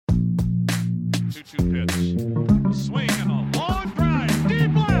2-2 pitch. A swing and a long drive.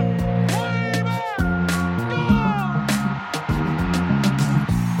 Deep left. Way back. Gone!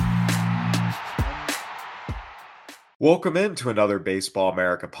 Welcome into another Baseball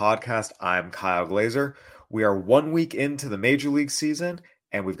America podcast. I'm Kyle Glazer. We are 1 week into the Major League season,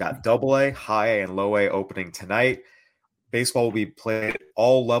 and we've got AA, High A, and Low A opening tonight. Baseball will be played at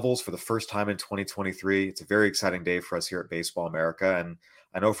all levels for the first time in 2023. It's a very exciting day for us here at Baseball America, and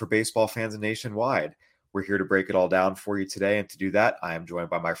I know for baseball fans nationwide. We're here to break it all down for you today, and to do that, I am joined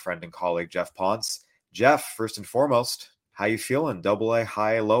by my friend and colleague, Jeff Ponce. Jeff, first and foremost, how you feeling? AA,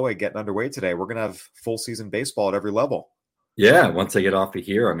 High A, Low A getting underway today. We're going to have full season baseball at every level. Yeah, once I get off of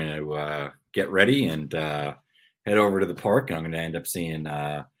here, I'm going to get ready and head over to the park, and I'm going to end up seeing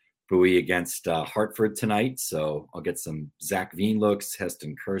Bowie against Hartford tonight. So I'll get some Zach Veen looks,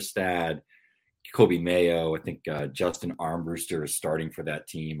 Heston Kjerstad, Kobe Mayo. I think Justin Armbruster is starting for that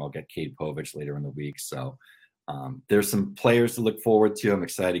team. I'll get Cade Povich later in the week. So there's some players to look forward to. I'm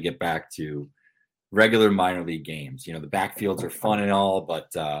excited to get back to regular minor league games. You know, the backfields are fun and all,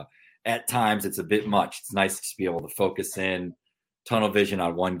 but at times it's a bit much. It's nice to be able to focus in, tunnel vision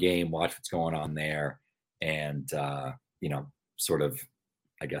on one game, watch what's going on there, and sort of,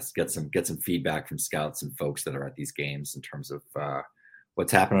 I guess, get some feedback from scouts and folks that are at these games in terms of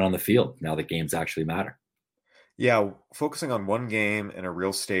what's happening on the field now that games actually matter. Yeah, focusing on one game in a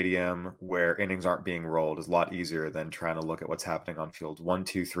real stadium where innings aren't being rolled is a lot easier than trying to look at what's happening on fields 1,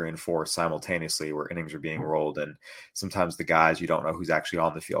 2, 3, and 4 simultaneously, where innings are being rolled, and sometimes the guys, you don't know who's actually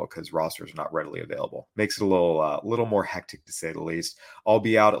on the field because rosters are not readily available. Makes it a little more hectic, to say the least. I'll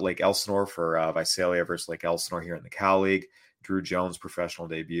be out at Lake Elsinore for Visalia versus Lake Elsinore here in the Cal League. Drew Jones' professional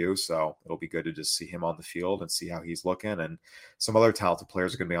debut, so it'll be good to just see him on the field and see how he's looking. And some other talented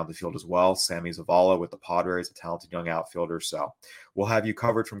players are going to be on the field as well. Sammy Zavala with the Padres, a talented young outfielder. So we'll have you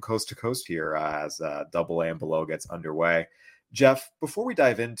covered from coast to coast here as AA and below gets underway. Jeff, before we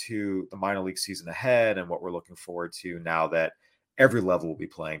dive into the minor league season ahead and what we're looking forward to now that every level will be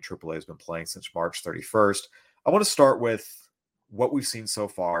playing, AAA has been playing since March 31st, I want to start with what we've seen so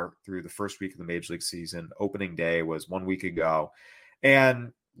far through the first week of the Major League season. Opening day was 1 week ago.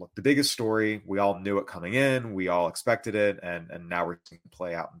 And look, the biggest story, we all knew it coming in, we all expected it, and now we're seeing it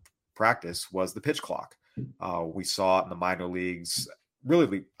play out in practice, was the pitch clock. We saw it in the minor leagues.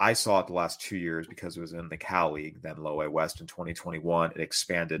 Really, I saw it the last 2 years because it was in the Cal League, then Low A West in 2021. It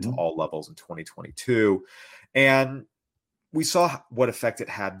expanded to all levels in 2022. And we saw what effect it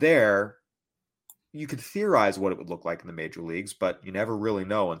had there. You could theorize what it would look like in the major leagues, but you never really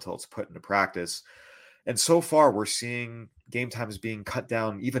know until it's put into practice. And so far, we're seeing game times being cut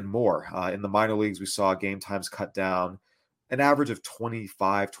down even more. In the minor leagues, we saw game times cut down an average of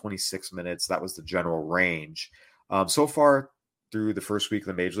 25, 26 minutes. That was the general range. So far through the first week of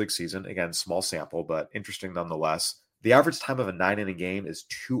the Major League season, again, small sample, but interesting nonetheless, the average time of a 9-inning game is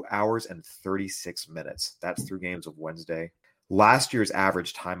 2 hours and 36 minutes. That's through games of Wednesday. Last year's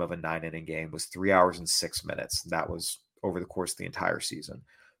average time of a 9-inning game was 3 hours and 6 minutes. That was over the course of the entire season.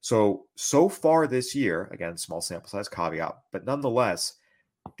 So far this year, again, small sample size caveat, but nonetheless,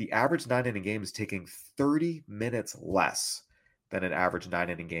 the average 9-inning game is taking 30 minutes less than an average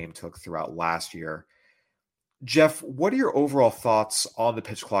 9-inning game took throughout last year. Jeff, what are your overall thoughts on the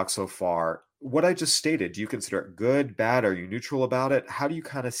pitch clock so far? What I just stated, do you consider it good, bad? Are you neutral about it? How do you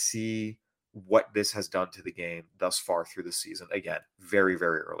kind of see what this has done to the game thus far through the season? Again, very,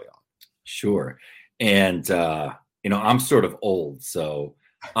 very early on. Sure. And, I'm sort of old, so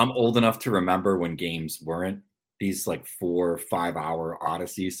I'm old enough to remember when games weren't these like 4 or 5 hour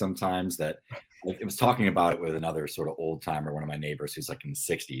odysseys sometimes. That I was talking about it with another sort of old timer, one of my neighbors who's like in the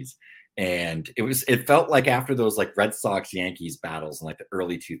 60s. And it felt like after those like Red Sox Yankees battles in like the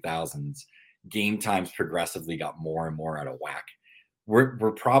early 2000s, game times progressively got more and more out of whack.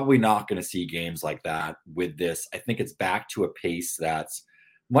 We're probably not going to see games like that with this. I think it's back to a pace that's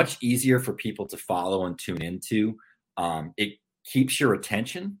much easier for people to follow and tune into. It keeps your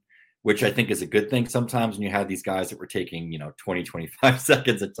attention, which I think is a good thing sometimes when you have these guys that were taking, 20, 25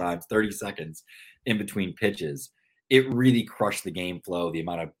 seconds at times, 30 seconds in between pitches. It really crushed the game flow, the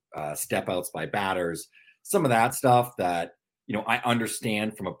amount of step outs by batters, some of that stuff that, I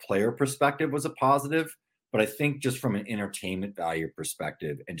understand from a player perspective was a positive. But I think just from an entertainment value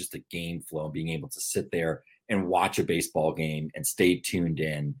perspective and just a game flow, being able to sit there and watch a baseball game and stay tuned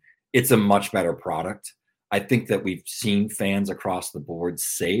in, it's a much better product. I think that we've seen fans across the board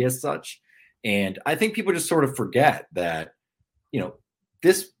say as such. And I think people just sort of forget that,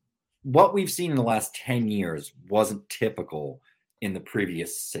 what we've seen in the last 10 years wasn't typical in the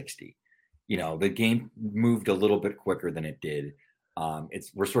previous 60. The game moved a little bit quicker than it did.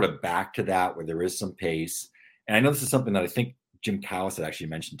 We're sort of back to that where there is some pace. And I know this is something that I think Jim Callis had actually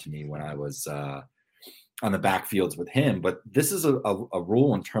mentioned to me when I was on the backfields with him. But this is a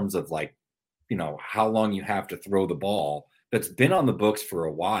rule in terms of like, how long you have to throw the ball that's been on the books for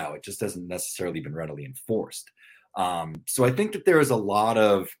a while. It just hasn't necessarily been readily enforced. So I think that there is a lot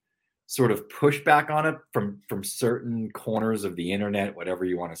of sort of pushback on it from certain corners of the internet, whatever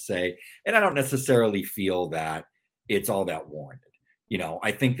you want to say. And I don't necessarily feel that it's all that warranted.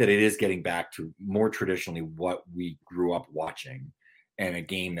 I think that it is getting back to more traditionally what we grew up watching. And a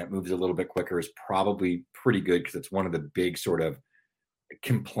game that moves a little bit quicker is probably pretty good because it's one of the big sort of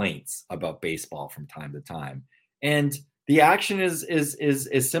complaints about baseball from time to time. And the action is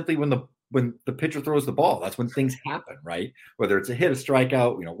simply when the pitcher throws the ball. That's when things happen, right? Whether it's a hit, a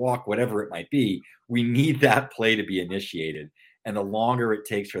strikeout, walk, whatever it might be, we need that play to be initiated. And the longer it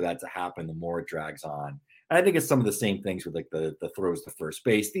takes for that to happen, the more it drags on. And I think it's some of the same things with like the throws to first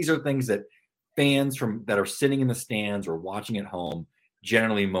base. These are things that fans that are sitting in the stands or watching at home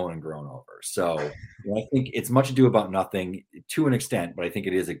generally moan and groan over. So I think it's much ado about nothing to an extent, but I think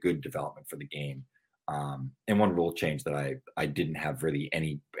it is a good development for the game. And one rule change that I didn't have really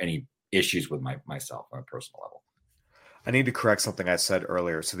any issues with myself on a personal level. I need to correct something I said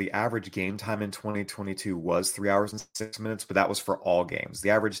earlier. So the average game time in 2022 was 3 hours and 6 minutes, but that was for all games. The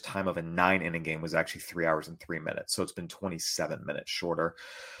average time of a 9-inning game was actually 3 hours and 3 minutes. So it's been 27 minutes shorter.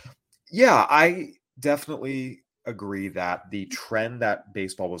 Yeah, I definitely agree that the trend that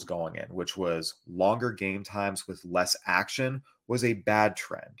baseball was going in, which was longer game times with less action, was a bad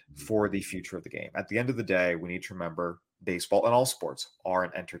trend for the future of the game. At the end of the day, we need to remember baseball and all sports are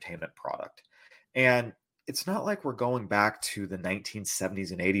an entertainment product. And it's not like we're going back to the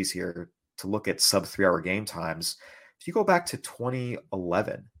 1970s and 80s here to look at sub 3 hour game times. If you go back to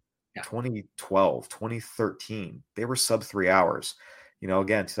 2011, 2012, 2013, they were sub 3 hours.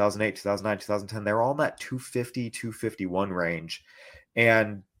 Again, 2008, 2009, 2010, they're all in that 250, 251 range.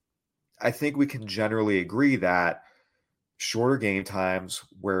 And I think we can generally agree that shorter game times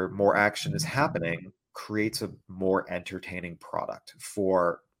where more action is happening creates a more entertaining product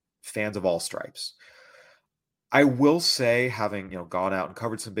for fans of all stripes. I will say, having gone out and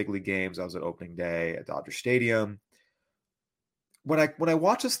covered some big league games, I was at opening day at Dodger Stadium. When I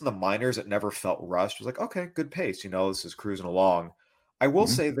watched this in the minors, it never felt rushed. It was like, okay, good pace. This is cruising along. I will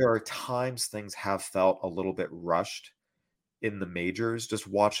say there are times things have felt a little bit rushed in the majors, just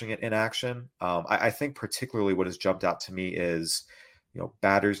watching it in action. I think particularly what has jumped out to me is,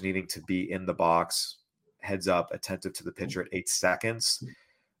 batters needing to be in the box, heads up, attentive to the pitcher at 8 seconds.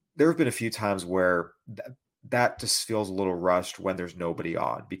 There have been a few times where that just feels a little rushed when there's nobody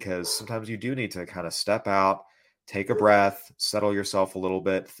on, because sometimes you do need to kind of step out, take a breath, settle yourself a little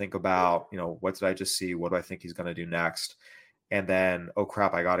bit, think about, what did I just see? What do I think he's going to do next? And then, oh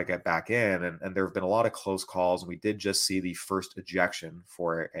crap, I got to get back in. And there have been a lot of close calls. And we did just see the first ejection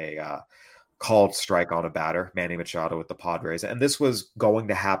for a called strike on a batter, Manny Machado with the Padres. And this was going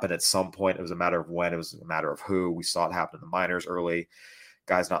to happen at some point. It was a matter of when, it was a matter of who. We saw it happen in the minors early.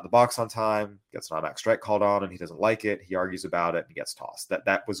 Guy's not in the box on time, gets an automatic strike called on him. He doesn't like it. He argues about it and he gets tossed.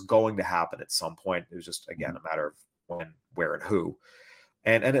 That was going to happen at some point. It was just, again, a matter of when, where, and who.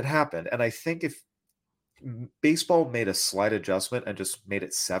 And it happened. And I think if baseball made a slight adjustment and just made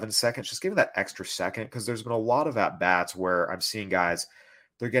it 7 seconds, just give it that extra second, because there's been a lot of at-bats where I'm seeing guys,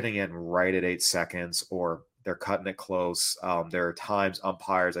 they're getting in right at 8 seconds or they're cutting it close. There are times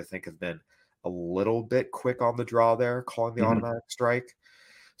umpires, I think, have been a little bit quick on the draw there, calling the automatic strike.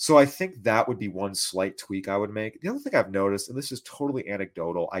 So I think that would be one slight tweak I would make. The other thing I've noticed, and this is totally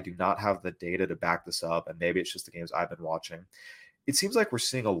anecdotal, I do not have the data to back this up, and maybe it's just the games I've been watching. It seems like we're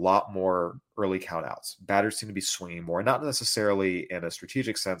seeing a lot more early countouts. Batters seem to be swinging more, not necessarily in a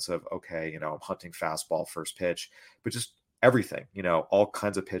strategic sense of, okay, I'm hunting fastball first pitch, but just everything, all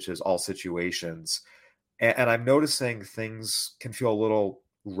kinds of pitches, all situations. And I'm noticing things can feel a little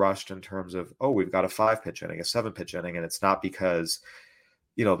rushed in terms of, oh, we've got a 5-pitch inning, a 7-pitch inning, and it's not because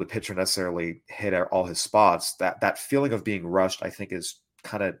the pitcher necessarily hit all his spots. That feeling of being rushed, I think, is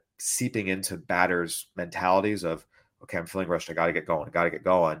kind of seeping into batters' mentalities of, okay, I'm feeling rushed. I got to get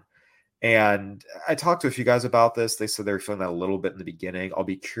going. And I talked to a few guys about this. They said they were feeling that a little bit in the beginning. I'll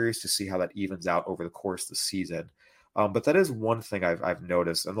be curious to see how that evens out over the course of the season. But that is one thing I've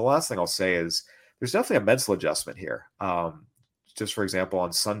noticed. And the last thing I'll say is there's definitely a mental adjustment here. Just for example,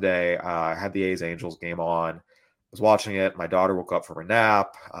 on Sunday, I had the A's-Angels game on. Was watching it. My daughter woke up from her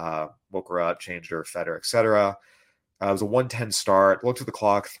nap, woke her up, changed her, fed her, etc. It was a 1:10 start. Looked at the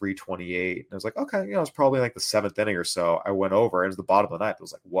clock, 3:28. And I was like, okay, it's probably like the 7th inning or so. I went over, and it was the bottom of the ninth. I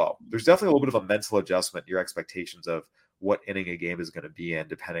was like, whoa. There's definitely a little bit of a mental adjustment, your expectations of what inning a game is going to be in,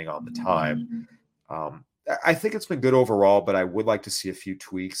 depending on the time. I think it's been good overall, but I would like to see a few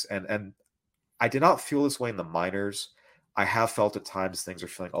tweaks. And I did not feel this way in the minors. I have felt at times things are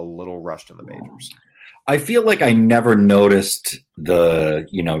feeling a little rushed in the majors. I feel like I never noticed the,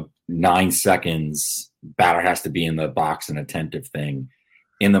 9 seconds batter has to be in the box and attentive thing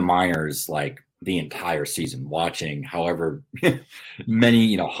in the minors, like the entire season, watching however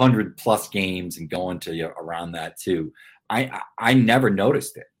many, 100+ games and going to around that too. I never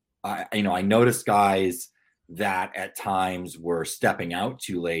noticed it. I noticed guys that at times were stepping out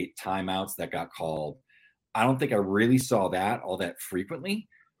too late, timeouts that got called. I don't think I really saw that all that frequently.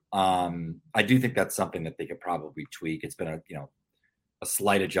 I do think that's something that they could probably tweak. It's been a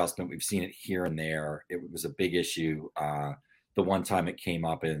slight adjustment. We've seen it here and there. It was a big issue. The one time it came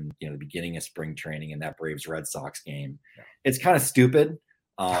up in the beginning of spring training in that Braves Red Sox game. Yeah. It's kind of stupid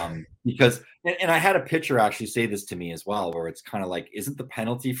because and I had a pitcher actually say this to me as well, where it's kind of like, isn't the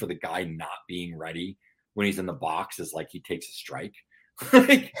penalty for the guy not being ready when he's in the box is like he takes a strike?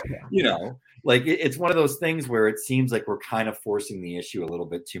 It's one of those things where it seems like we're kind of forcing the issue a little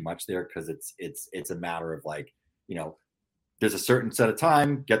bit too much there, because it's a matter of like, there's a certain set of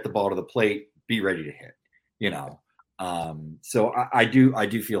time, get the ball to the plate, be ready to hit, So I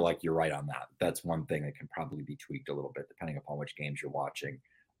do feel like you're right on that. That's one thing that can probably be tweaked a little bit depending upon which games you're watching.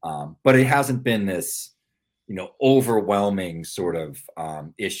 But it hasn't been this, overwhelming sort of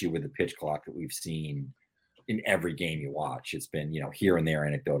issue with the pitch clock that we've seen in every game you watch. It's been, here and there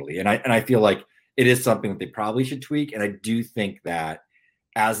anecdotally. And I feel like it is something that they probably should tweak. And I do think that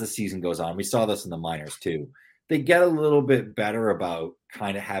as the season goes on, we saw this in the minors too, they get a little bit better about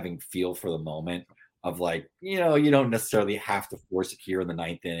kind of having feel for the moment of like, you don't necessarily have to force it here in the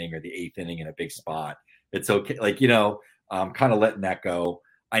 9th inning or the 8th inning in a big spot. It's okay. Like, kind of letting that go.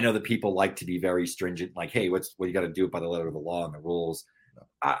 I know that people like to be very stringent, like, hey, what you got to do by the letter of the law and the rules.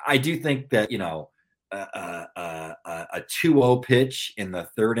 I do think that, a 2-0 pitch in the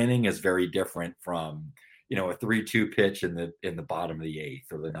 3rd inning is very different from, a 3-2 pitch in the bottom of the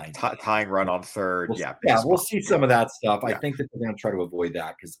 8th or the 9th. Tying run on 3rd. We'll see some of that stuff. Yeah. I think that they're going to try to avoid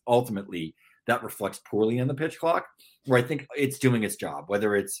that because ultimately that reflects poorly in the pitch clock, where I think it's doing its job,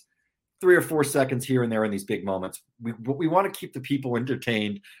 whether it's 3 or 4 seconds here and there in these big moments. We want to keep the people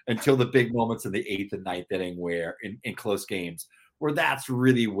entertained until the big moments in the 8th and 9th inning, where in close games, where that's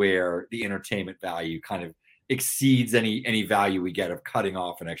really where the entertainment value kind of exceeds any value we get of cutting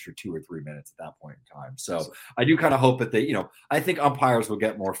off an extra 2 or 3 minutes at that point in time. So I do kind of hope that they, I think umpires will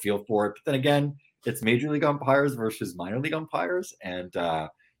get more feel for it. But then again, it's major league umpires versus minor league umpires. And,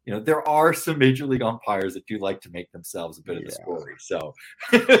 there are some major league umpires that do like to make themselves a bit of the story. So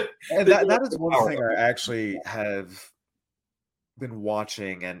and that is one thing I actually have been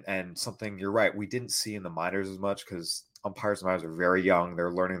watching and something you're right, we didn't see in the minors as much because umpires and minors are very young.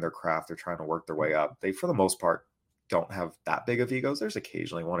 They're learning their craft. They're trying to work their way up. They, for the most part, don't have that big of egos. There's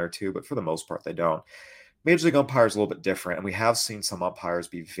occasionally one or two, but for the most part, they don't. Major league umpires are a little bit different, and we have seen some umpires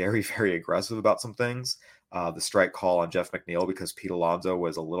be very, very aggressive about some things. The strike call on Jeff McNeil because Pete Alonso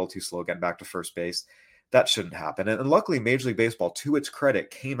was a little too slow getting back to first base. That shouldn't happen. And luckily, Major League Baseball, to its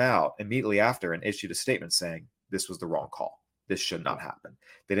credit, came out immediately after and issued a statement saying this was the wrong call. This should not happen.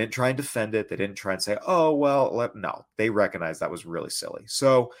 They didn't try and defend it. They didn't try and say, oh, well, no. They recognized that was really silly.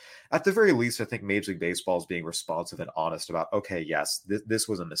 So at the very least, I think Major League Baseball is being responsive and honest about, okay, yes, this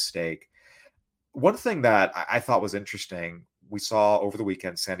was a mistake. One thing that I thought was interesting, we saw over the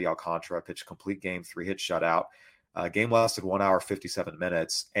weekend, Sandy Alcantara pitch a complete game, 3-hit shutout. Game lasted 1 hour, 57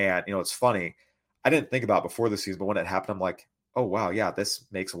 minutes. And, it's funny. I didn't think about it before the season, but when it happened, I'm like, oh, wow, yeah, this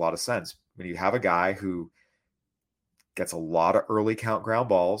makes a lot of sense. When you have a guy who gets a lot of early count ground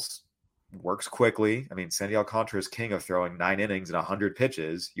balls, works quickly. I mean, Sandy Alcantara is king of throwing 9 innings and 100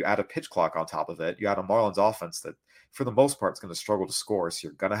 pitches. You add a pitch clock on top of it. You add a Marlins offense that, for the most part, is going to struggle to score. So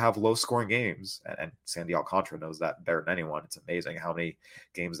you're going to have low-scoring games. And Sandy Alcantara knows that better than anyone. It's amazing how many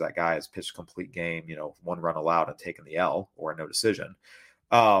games that guy has pitched a complete game, 1 run allowed and taken the L or no decision.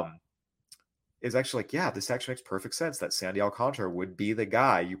 Is actually like, yeah, this actually makes perfect sense that Sandy Alcantara would be the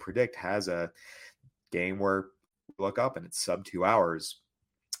guy you predict has a game where you look up and it's sub 2 hours.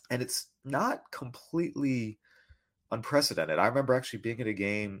 And it's not completely unprecedented. I remember actually being at a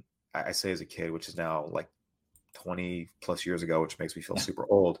game, I say as a kid, which is now like 20 plus years ago, which makes me feel super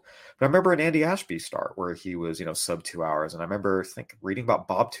old. But I remember an Andy Ashby start where he was, sub 2 hours. And I remember reading about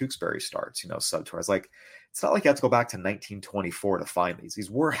Bob Tewksbury starts, sub 2 hours. Like, it's not like you have to go back to 1924 to find these. These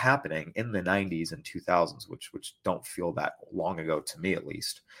were happening in the 90s and 2000s, which don't feel that long ago to me, at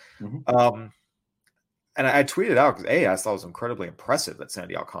least. Mm-hmm. And I tweeted out because, I thought it was incredibly impressive that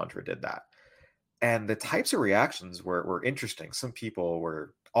Sandy Alcantara did that. And the types of reactions were interesting. Some people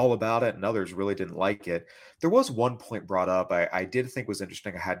were all about it and others really didn't like it. There was one point brought up I did think was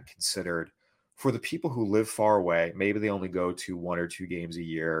interesting I hadn't considered. For the people who live far away, maybe they only go to 1 or 2 games a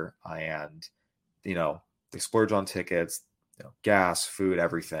year and, you know, they splurge on tickets, gas, food,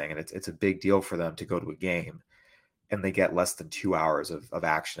 everything. And it's a big deal for them to go to a game and they get less than 2 hours of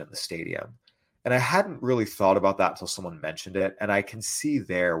action in the stadium. And I hadn't really thought about that until someone mentioned it. And I can see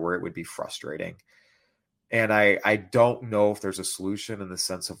there where it would be frustrating. And I don't know if there's a solution in the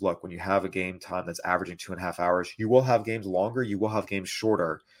sense of, look, when you have a game time that's averaging 2.5 hours, you will have games longer, you will have games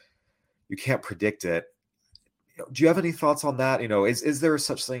shorter. You can't predict it. Do you have any thoughts on that? Is there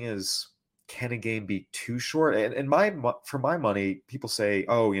such thing as, can a game be too short? And for my money, people say,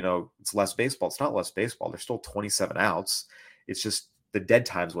 oh, it's less baseball. It's not less baseball. There's still 27 outs. It's just the dead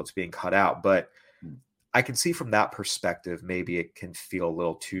time's what's being cut out. But I can see from that perspective, maybe it can feel a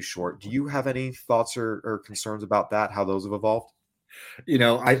little too short. Do you have any thoughts or concerns about that, how those have evolved?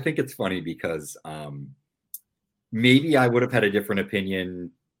 I think it's funny because maybe I would have had a different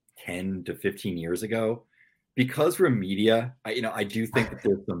opinion 10 to 15 years ago. Because we're media, I do think that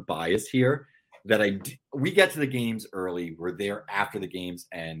there's some bias here that we get to the games early. We're there after the games,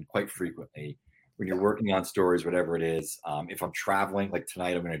 and quite frequently when you're working on stories, whatever it is, if I'm traveling, like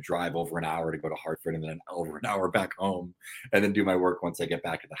tonight, I'm going to drive over an hour to go to Hartford and then over an hour back home and then do my work once I get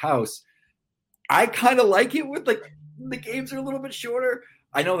back to the house. I kind of like it with the games are a little bit shorter.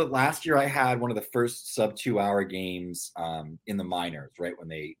 I know that last year I had one of the first sub 2 hour games in the minors, right, when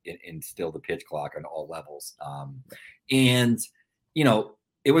they instilled the pitch clock on all levels. And,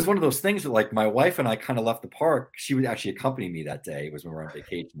 it was one of those things that my wife and I kind of left the park. She would actually accompany me that day. It was when we were on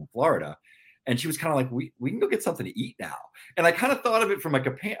vacation in Florida. And she was kind of like, we can go get something to eat now. And I kind of thought of it from a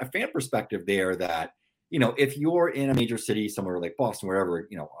fan perspective there that, if you're in a major city, somewhere like Boston, wherever,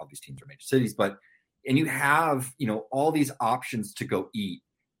 all these teams are major cities, and you have, all these options to go eat.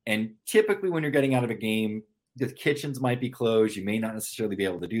 And typically when you're getting out of a game, the kitchens might be closed. You may not necessarily be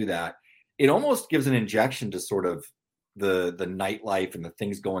able to do that. It almost gives an injection to sort of the nightlife and the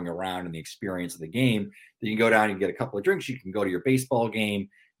things going around and the experience of the game. That you can go down and get a couple of drinks. You can go to your baseball game.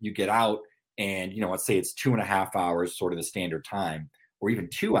 You get out and, let's say it's 2.5 hours, sort of the standard time, or even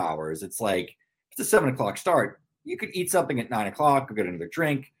 2 hours. It's like, it's a 7 o'clock start. You could eat something at 9 o'clock, go get another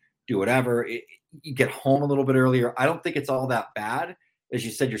drink, do whatever. You get home a little bit earlier. I don't think it's all that bad. As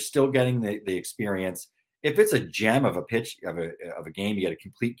you said, you're still getting the experience. If it's a gem of a pitch of a game, you get a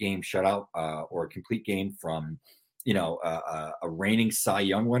complete game shutout or a complete game from, a reigning Cy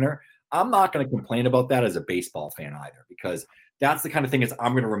Young winner. I'm not going to complain about that as a baseball fan either, because that's the kind of thing is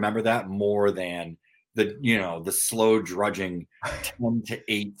I'm going to remember that more than the slow drudging 10 to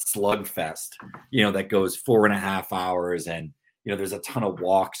 8 slugfest, that goes 4.5 hours and, there's a ton of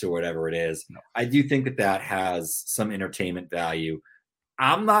walks or whatever it is. I do think that has some entertainment value.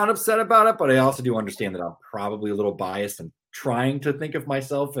 I'm not upset about it, but I also do understand that I'm probably a little biased and trying to think of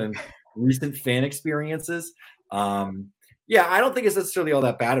myself in recent fan experiences. Yeah, I don't think it's necessarily all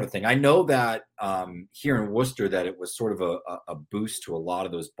that bad of a thing. I know that here in Worcester that it was sort of a boost to a lot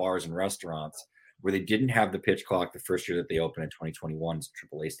of those bars and restaurants where they didn't have the pitch clock the first year that they opened in 2021's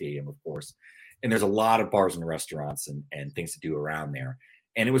AAA Stadium, of course. And there's a lot of bars and restaurants and things to do around there.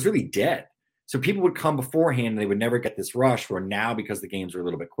 And it was really dead. So people would come beforehand and they would never get this rush, where now, because the games are a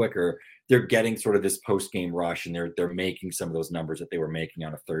little bit quicker, they're getting sort of this post-game rush and they're making some of those numbers that they were making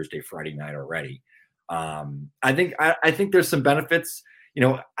on a Thursday, Friday night already. I think there's some benefits.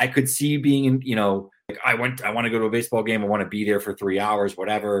 I could see being in, I want to go to a baseball game. I want to be there for 3 hours,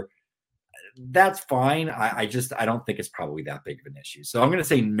 whatever. That's fine. I don't think it's probably that big of an issue. So I'm going to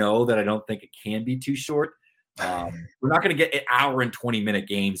say no, that I don't think it can be too short. We're not going to get an hour and 20-minute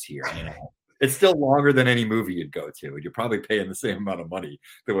games here. It's still longer than any movie you'd go to. And you're probably paying the same amount of money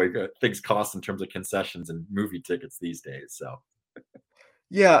the way things cost in terms of concessions and movie tickets these days. So,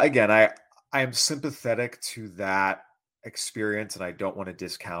 yeah, again, I am sympathetic to that experience and I don't want to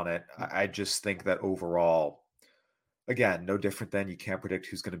discount it. I just think that overall, again, no different than you can't predict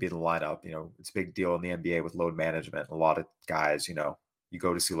who's going to be in the lineup. It's a big deal in the NBA with load management. A lot of guys, you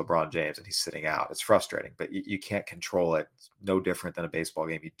go to see LeBron James and he's sitting out. It's frustrating, but you can't control it. It's no different than a baseball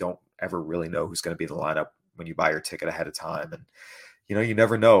game. You don't ever really know who's going to be in the lineup when you buy your ticket ahead of time. And, you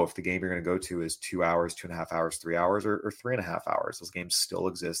never know if the game you're going to go to is 2 hours, 2.5 hours, 3 hours, or 3.5 hours. Those games still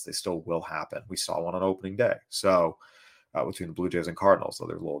exist. They still will happen. We saw one on opening day. So between the Blue Jays and Cardinals, so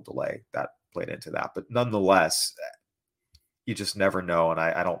there's a little delay that played into that. But nonetheless, you just never know. And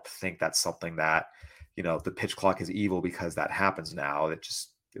I don't think that's something that, the pitch clock is evil because that happens now. It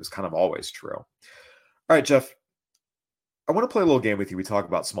was kind of always true. All right, Jeff, I want to play a little game with you. We talk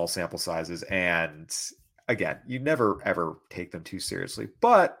about small sample sizes, and again, you never ever take them too seriously.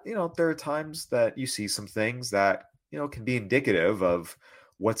 But there are times that you see some things that can be indicative of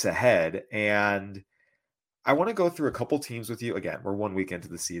what's ahead. And I want to go through a couple teams with you. Again, we're 1 week into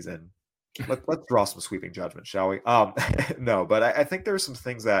the season. Let's draw some sweeping judgment, shall we? No, but I think there are some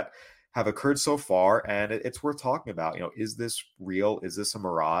things that have occurred so far, and it's worth talking about. Is this real? Is this a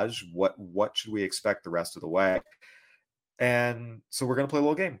mirage? What should we expect the rest of the way? And so we're going to play a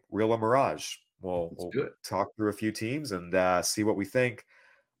little game, real or mirage. We'll talk through a few teams and see what we think.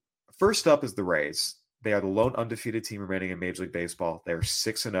 First up is the Rays. They are the lone undefeated team remaining in Major League Baseball. They're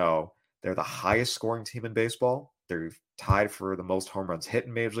 6-0. They're the highest scoring team in baseball. They're tied for the most home runs hit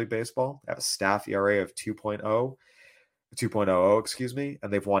in Major League Baseball. They have a staff ERA of 2.00, excuse me,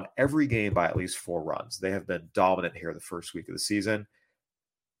 and they've won every game by at least 4 runs. They have been dominant here the first week of the season.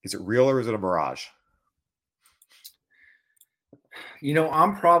 Is it real or is it a mirage?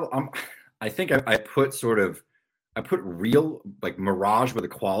 I think I put real, like, mirage with a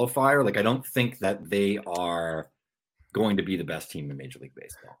qualifier. Like, I don't think that they are going to be the best team in Major League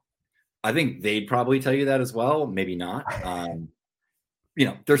Baseball. I think they'd probably tell you that as well. Maybe not.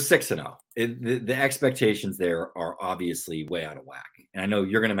 They're 6-0. The expectations there are obviously way out of whack. And I know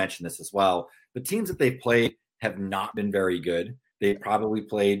you're going to mention this as well. The teams that they've played have not been very good. They've probably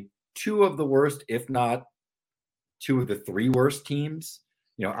played 2 of the worst, if not 2 of the 3 worst teams,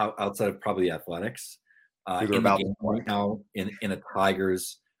 outside of probably the Athletics. In the game right now in the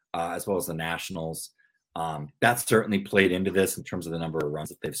Tigers, as well as the Nationals. That's certainly played into this in terms of the number of runs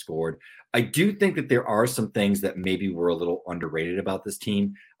that they've scored. I do think that there are some things that maybe were a little underrated about this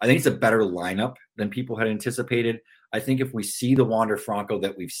team. I think it's a better lineup than people had anticipated. I think if we see the Wander Franco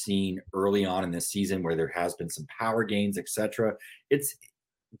that we've seen early on in this season, where there has been some power gains, etc.,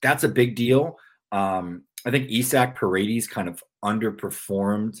 that's a big deal. I think Isaac Paredes kind of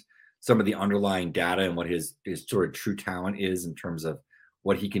underperformed some of the underlying data and what his sort of true talent is in terms of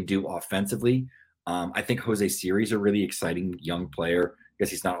what he can do offensively. I think Jose Siri is a really exciting young player. I guess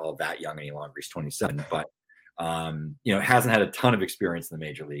he's not all that young any longer. He's 27, but hasn't had a ton of experience in the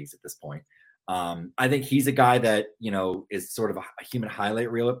major leagues at this point. I think he's a guy that, is sort of a human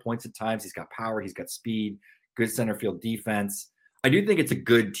highlight reel at points at times. He's got power. He's got speed, good center field defense. I do think it's a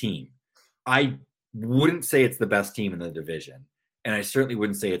good team. I wouldn't say it's the best team in the division. And I certainly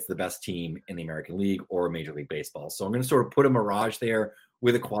wouldn't say it's the best team in the American League or Major League Baseball. So I'm going to sort of put a mirage there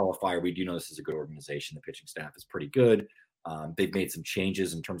with a qualifier. We do know this is a good organization. The pitching staff is pretty good. They've made some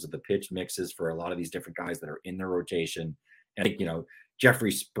changes in terms of the pitch mixes for a lot of these different guys that are in their rotation. And I think,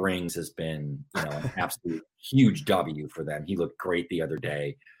 Jeffrey Springs has been, an absolute huge W for them. He looked great the other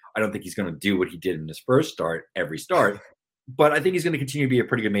day. I don't think he's going to do what he did in his first start, every start, but I think he's going to continue to be a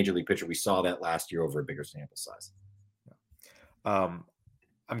pretty good major league pitcher. We saw that last year over a bigger sample size.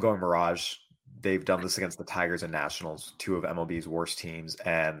 I'm going mirage. They've done this against the Tigers and Nationals, 2 of MLB's worst teams,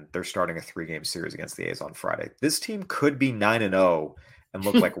 and they're starting a 3-game series against the A's on Friday. This team could be 9-0 and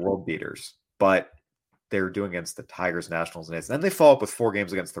look like world beaters, but they're doing against the Tigers, Nationals, and A's. And then they follow up with 4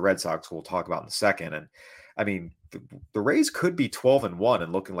 games against the Red Sox, who we'll talk about in a second. And I mean, the Rays could be 12-1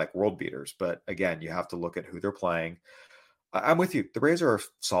 and looking like world beaters, but again, you have to look at who they're playing. I'm with you. The Rays are a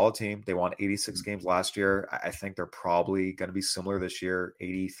solid team. They won 86 games last year. I think they're probably going to be similar this year,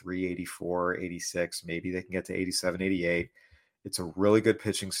 83, 84, 86. Maybe they can get to 87, 88. It's a really good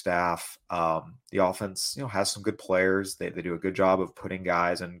pitching staff. The offense, has some good players. They do a good job of putting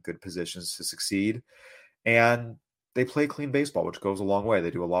guys in good positions to succeed. And they play clean baseball, which goes a long way.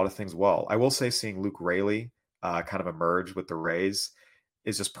 They do a lot of things well. I will say seeing Luke Raley kind of emerge with the Rays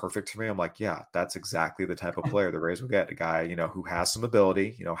is just perfect for me. I'm like, yeah, that's exactly the type of player the Rays will get. A guy, who has some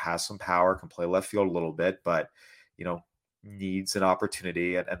ability, has some power, can play left field a little bit, but, needs an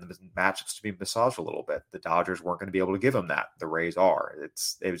opportunity and the matchups to be massaged a little bit. The Dodgers weren't going to be able to give him that. The Rays are.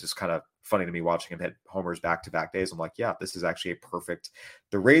 It was just kind of funny to me watching him hit homers back-to-back days. I'm like, yeah, this is actually a perfect.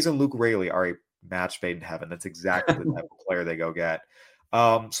 The Rays and Luke Raley are a match made in heaven. That's exactly the type of player they go get.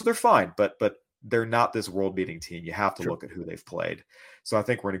 So they're fine, but they're not this world-beating team. You have to look at who they've played. So I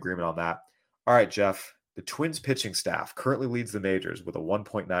think we're in agreement on that. All right, Jeff, the Twins pitching staff currently leads the majors with a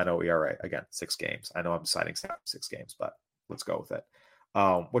 1.90 ERA. Again, 6 games. I know I'm citing 6 games, but let's go with it.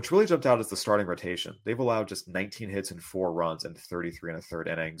 What's really jumped out is the starting rotation. They've allowed just 19 hits and 4 runs in 33 1/3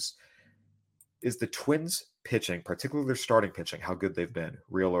 innings. Is the Twins pitching, particularly their starting pitching, how good they've been,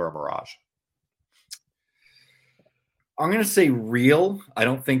 real or a mirage? I'm going to say real. I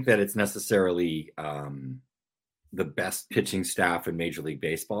don't think that it's necessarily the best pitching staff in Major League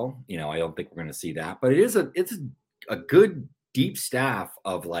Baseball. I don't think we're going to see that, but it's a good deep staff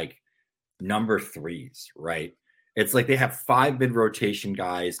of like number 3s, right? It's like they have 5 mid-rotation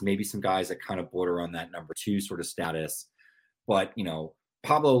guys, maybe some guys that kind of border on that number 2 sort of status. But,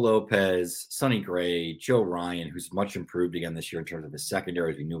 Pablo Lopez, Sonny Gray, Joe Ryan, who's much improved again this year in terms of his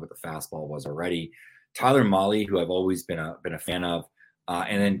secondary. We knew what the fastball was already. Tyler Mahle, who I've always been a fan of.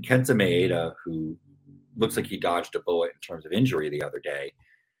 And then Kenta Maeda, who looks like he dodged a bullet in terms of injury the other day.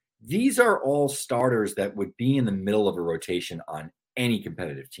 These are all starters that would be in the middle of a rotation on any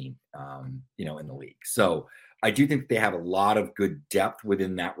competitive team, in the league. So I do think they have a lot of good depth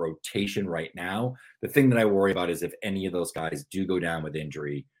within that rotation right now. The thing that I worry about is if any of those guys do go down with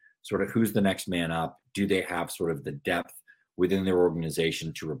injury, sort of who's the next man up? Do they have sort of the depth within their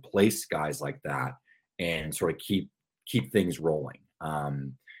organization to replace guys like that and sort of keep things rolling?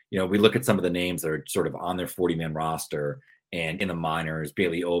 We look at some of the names that are sort of on their 40-man roster and in the minors: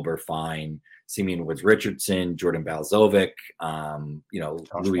 Bailey Ober, fine; Simeon Woods Richardson, Jordan Balzovic,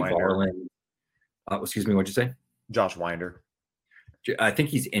 Louis Varland. Excuse me, what'd you say? Josh Winder. I think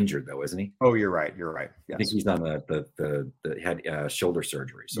he's injured though, isn't he? Oh, you're right. Yes. I think he's on the had shoulder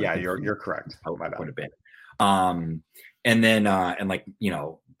surgery. So yeah, you're correct. Oh, my bad. And then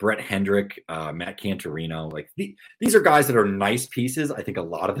Brett Hendrick, Matt Cantorino, like these are guys that are nice pieces. I think a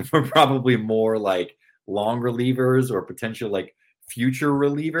lot of them are probably more like long relievers or potential like future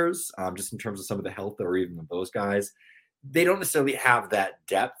relievers, just in terms of some of the health or even of those guys. They don't necessarily have that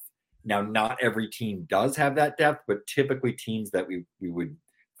depth. Now, not every team does have that depth, but typically teams that we would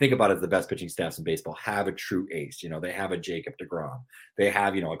think about as the best pitching staffs in baseball have a true ace. They have a Jacob deGrom. They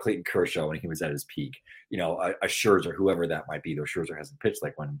have, a Clayton Kershaw when he was at his peak, a Scherzer, whoever that might be, though Scherzer hasn't pitched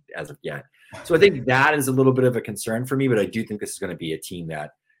like one as of yet. So I think that is a little bit of a concern for me, but I do think this is going to be a team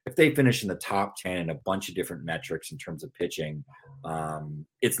that if they finish in the top 10 in a bunch of different metrics in terms of pitching,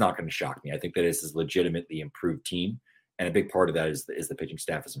 it's not going to shock me. I think that this is a legitimately improved team. And a big part of that is the pitching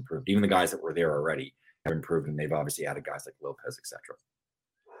staff has improved. Even the guys that were there already have improved, and they've obviously added guys like Lopez, et cetera.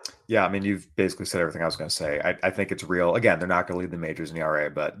 Yeah, I mean, you've basically said everything I was going to say. I think it's real. Again, they're not going to lead the majors in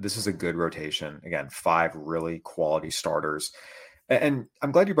ERA, but this is a good rotation. Again, 5 really quality starters. And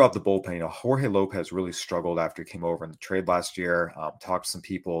I'm glad you brought up the bullpen. Jorge Lopez really struggled after he came over in the trade last year. Talked to some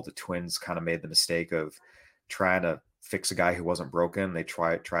people. The Twins kind of made the mistake of trying to fix a guy who wasn't broken. They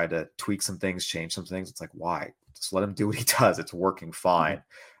tried to tweak some things, change some things. It's like, why? Just let him do what he does. It's working fine.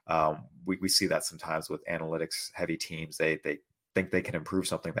 We see that sometimes with analytics heavy teams. They think they can improve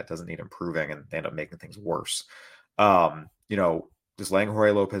something that doesn't need improving, and they end up making things worse. Just letting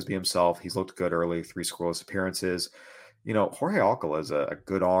Jorge Lopez be himself. He's looked good early, 3 scoreless appearances. Jorge Alcala is a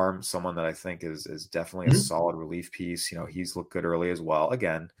good arm, someone that I think is definitely a solid relief piece. He's looked good early as well.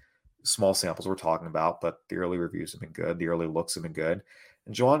 Again, small samples we're talking about, but the early reviews have been good. The early looks have been good.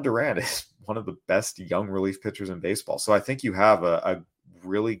 And Joan Duran is one of the best young relief pitchers in baseball. So I think you have a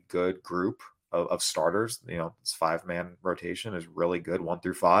really good group of starters. This 5-man rotation is really good, 1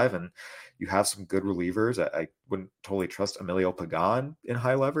 through 5. And you have some good relievers. I wouldn't totally trust Emilio Pagan in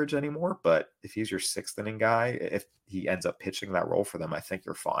high leverage anymore, but if he's your 6th inning guy, if he ends up pitching that role for them, I think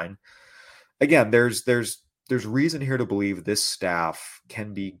you're fine. Again, there's reason here to believe this staff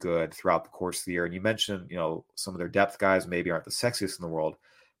can be good throughout the course of the year. And you mentioned, some of their depth guys maybe aren't the sexiest in the world,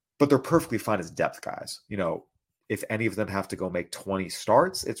 but they're perfectly fine as depth guys. If any of them have to go make 20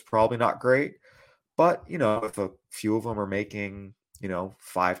 starts, it's probably not great. But, if a few of them are making,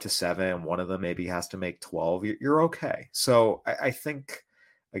 5 to 7, one of them maybe has to make 12, you're okay. So I think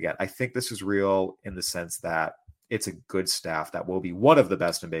this is real in the sense that it's a good staff that will be one of the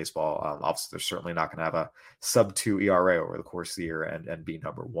best in baseball. Obviously, they're certainly not going to have a sub-2 ERA over the course of the year and be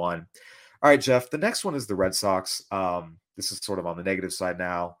number 1. All right, Jeff, the next one is the Red Sox. This is sort of on the negative side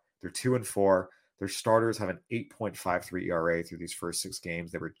now. They're 2-4. Their starters have an 8.53 ERA through these first 6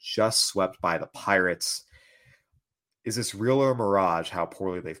 games. They were just swept by the Pirates. Is this real or mirage how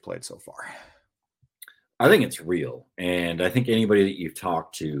poorly they've played so far? I think it's real. And I think anybody that you've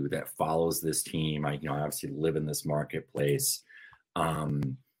talked to that follows this team, I obviously live in this marketplace.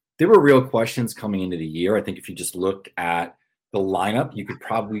 There were real questions coming into the year. I think if you just looked at the lineup, you could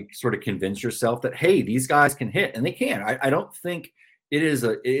probably sort of convince yourself that, hey, these guys can hit, and they can. I don't think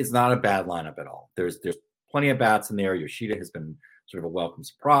it's not a bad lineup at all. There's plenty of bats in there. Yoshida has been sort of a welcome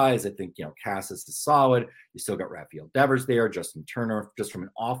surprise. I think, Cassis is solid. You still got Rafael Devers there. Justin Turner, just from an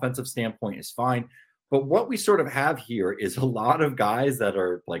offensive standpoint, is fine. But what we sort of have here is a lot of guys that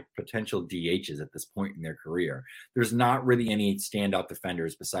are like potential DHs at this point in their career. There's not really any standout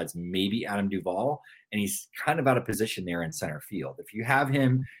defenders besides maybe Adam Duvall, and he's kind of out of position there in center field. If you have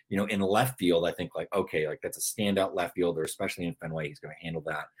him, in left field, I think okay, that's a standout left fielder, especially in Fenway. He's going to handle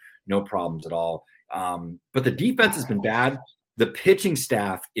that. No problems at all. But the defense has been bad. The pitching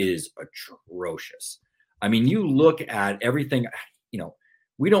staff is atrocious. I mean, you look at everything,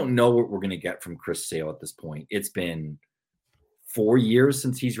 we don't know what we're going to get from Chris Sale at this point. It's been 4 years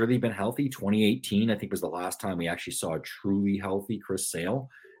since he's really been healthy. 2018, I think, was the last time we actually saw a truly healthy Chris Sale.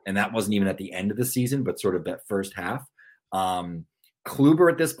 And that wasn't even at the end of the season, but sort of that first half.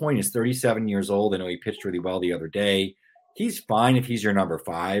 Kluber at this point is 37 years old. I know he pitched really well the other day. He's fine if he's your number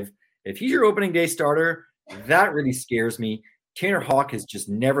 5. If he's your opening day starter, that really scares me. Tanner Houck has just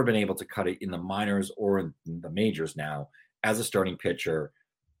never been able to cut it in the minors or in the majors now as a starting pitcher.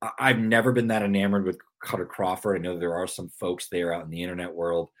 I've never been that enamored with Cutter Crawford. I know there are some folks there out in the internet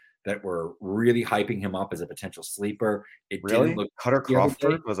world that were really hyping him up as a potential sleeper. It Really? didn't look Cutter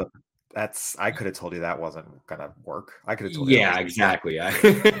Crawford was I could have told you that wasn't gonna work. I could have told you. Yeah, exactly. I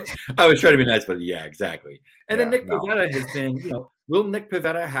was trying to be nice, but yeah, exactly. And then Nick Pivetta has been, will Nick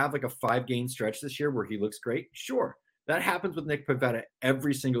Pivetta have like a 5-game stretch this year where he looks great? Sure. That happens with Nick Pivetta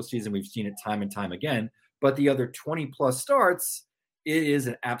every single season. We've seen it time and time again. But the other 20 plus starts, it is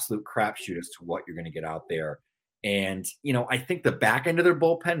an absolute crapshoot as to what you're going to get out there. And, I think the back end of their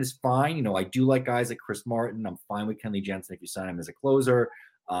bullpen is fine. I do like guys like Chris Martin. I'm fine with Kenley Jensen if you sign him as a closer.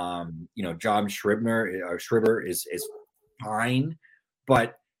 John Schreiber is fine.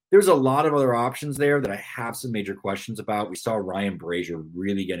 But there's a lot of other options there that I have some major questions about. We saw Ryan Brazier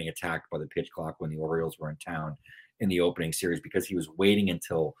really getting attacked by the pitch clock when the Orioles were in town in the opening series because he was waiting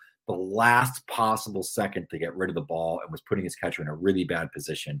until the last possible second to get rid of the ball and was putting his catcher in a really bad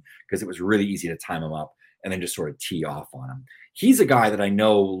position because it was really easy to time him up and then just sort of tee off on him. He's a guy that I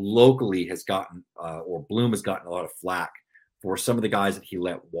know locally has gotten, or Bloom has gotten a lot of flack for some of the guys that he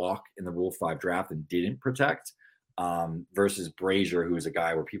let walk in the Rule 5 draft and didn't protect, versus Brazier, who is a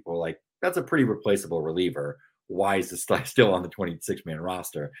guy where people are like, that's a pretty replaceable reliever. Why is this guy still on the 26-man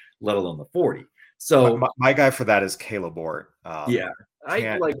roster, let alone the 40? So my guy for that is Caleb Bort. I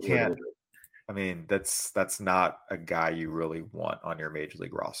mean, that's not a guy you really want on your major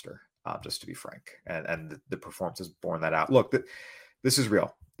league roster, just to be frank. And the performance has borne that out. Look, this is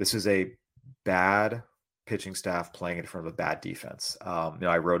real. This is a bad pitching staff playing in front of a bad defense.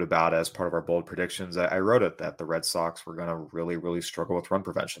 I wrote about it as part of our bold predictions. I wrote it that the Red Sox were going to really, really struggle with run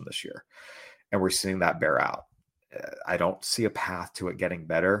prevention this year. And we're seeing that bear out. I don't see a path to it getting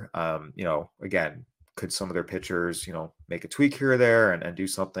better. Again, could some of their pitchers, make a tweak here or there and do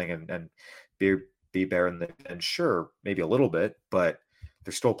something and be better than sure, maybe a little bit, but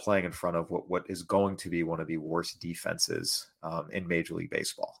they're still playing in front of what is going to be one of the worst defenses in Major League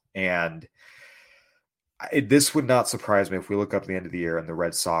Baseball. And this would not surprise me if we look up at the end of the year and the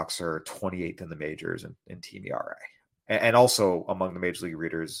Red Sox are 28th in the majors in team ERA. And also among the major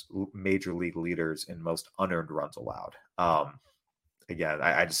league leaders in most unearned runs allowed. Again,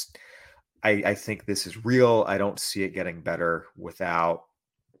 I think this is real. I don't see it getting better without,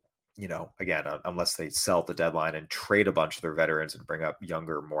 again, unless they sell at the deadline and trade a bunch of their veterans and bring up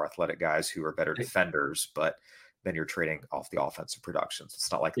younger, more athletic guys who are better defenders, but then you're trading off the offensive production. So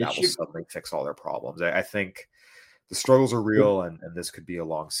it's not like that will suddenly fix all their problems. I think the struggles are real and this could be a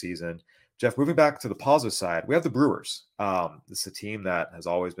long season. Jeff, moving back to the positive side, we have the Brewers. This is a team that has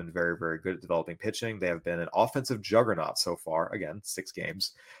always been very, very good at developing pitching. They have been an offensive juggernaut so far. Again, 6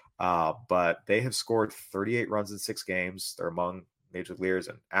 games. But they have scored 38 runs in 6 games. They're among major leaguers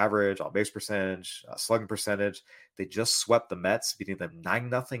in average, on-base percentage, slugging percentage. They just swept the Mets, beating them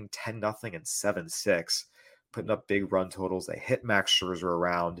 9-0, 10-0, and 7-6, putting up big run totals. They hit Max Scherzer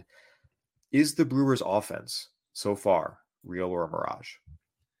around. Is the Brewers' offense so far real or a mirage?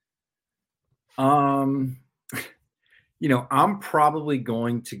 I'm probably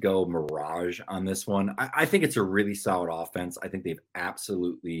going to go mirage on this one. I think it's a really solid offense. I think they've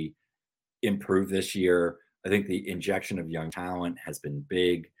absolutely improved this year. I think the injection of young talent has been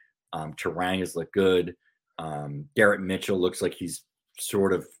big. Terang has looked good. Garrett Mitchell looks like he's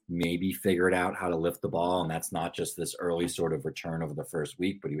sort of maybe figured out how to lift the ball, and that's not just this early sort of return over the first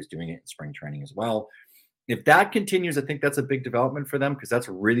week, but he was doing it in spring training as well. If that continues, I think that's a big development for them because that's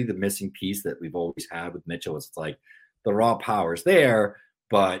really the missing piece that we've always had with Mitchell. It's like the raw power's there,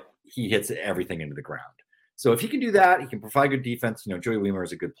 but he hits everything into the ground. So if he can do that, he can provide good defense. Joey Wiemer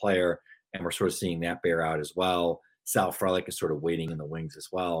is a good player, and we're sort of seeing that bear out as well. Sal Frelick is sort of waiting in the wings as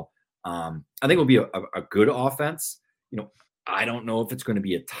well. I think it'll be a good offense. I don't know if it's going to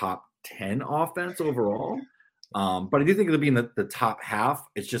be a top 10 offense overall, but I do think it'll be in the top half.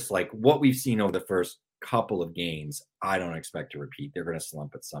 It's just like what we've seen over the first couple of games, I don't expect to repeat. They're going to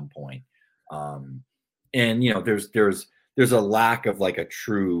slump at some point. There's a lack of like a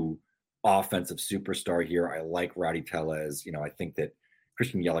true offensive superstar here. I like Rowdy Tellez. I think that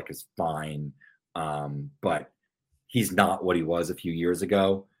Christian Yelich is fine, but he's not what he was a few years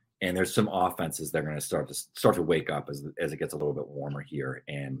ago. And there's some offenses that are going to start to wake up as it gets a little bit warmer here.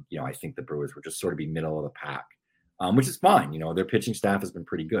 And, I think the Brewers will just sort of be middle of the pack, which is fine. Their pitching staff has been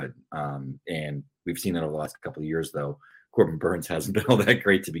pretty good. And we've seen that over the last couple of years, though. Corbin Burns hasn't been all that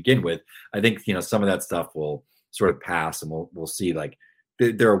great to begin with. I think, some of that stuff will sort of pass, and we'll see, like,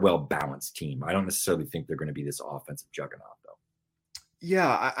 they're a well-balanced team. I don't necessarily think they're going to be this offensive juggernaut, though.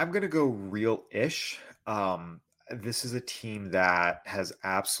 Yeah, I'm going to go real-ish. This is a team that has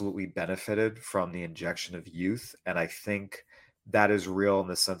absolutely benefited from the injection of youth. And I think that is real in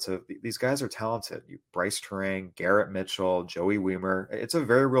the sense of these guys are talented. Bryce Terang, Garrett Mitchell, Joey Weimer. It's a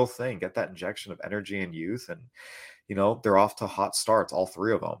very real thing. Get that injection of energy and youth. And, they're off to hot starts, all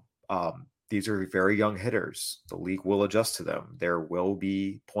three of them. These are very young hitters. The league will adjust to them. There will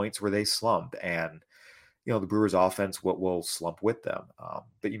be points where they slump. And the Brewers offense will slump with them.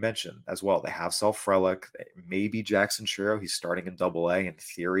 But you mentioned as well, they have Sal Frelick, maybe Jackson Chiro. He's starting in Double-A. In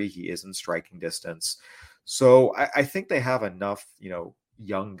theory, he is in striking distance. So I think they have enough,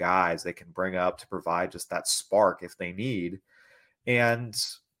 young guys they can bring up to provide just that spark if they need. And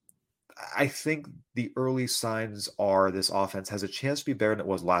I think the early signs are this offense has a chance to be better than it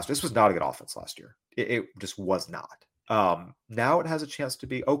was last year. This was not a good offense last year. It just was not. Now it has a chance to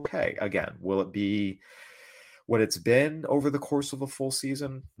be okay. Again, will it be what it's been over the course of a full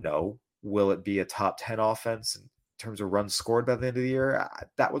season? No. Will it be a top 10 offense in terms of runs scored by the end of the year?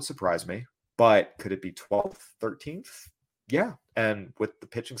 That would surprise me. But could it be 12th, 13th? Yeah. And with the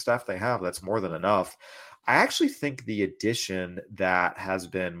pitching staff they have, that's more than enough. I actually think the addition that has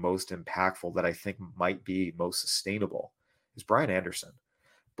been most impactful, that I think might be most sustainable, is Brian Anderson.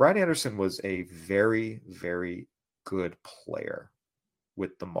 Brian Anderson was a very, very good player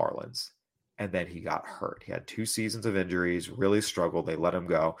with the Marlins. And then he got hurt. He had 2 seasons of injuries, really struggled. They let him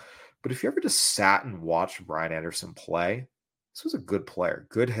go. But if you ever just sat and watched Brian Anderson play, this was a good player,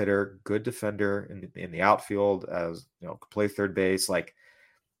 good hitter, good defender in the outfield, as could play third base. Like,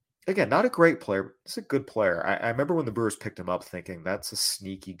 again, not a great player, but he's a good player. I remember when the Brewers picked him up thinking that's a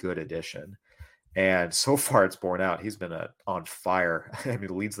sneaky good addition. And so far it's borne out. He's been on fire. I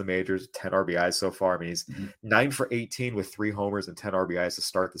mean, leads the majors, 10 RBIs so far. I mean, he's 9 for 18 with 3 homers and 10 RBIs to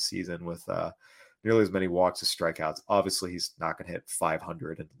start the season with nearly as many walks as strikeouts. Obviously, he's not going to hit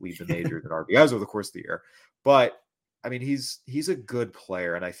 500 and lead the majors in RBIs over the course of the year. But, I mean, he's a good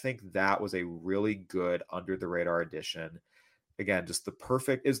player. And I think that was a really good under-the-radar addition. Again, just the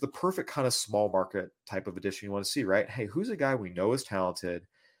perfect kind of small market type of addition you want to see, right? Hey, who's a guy we know is talented,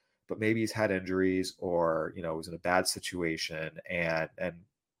 but maybe he's had injuries or, was in a bad situation. And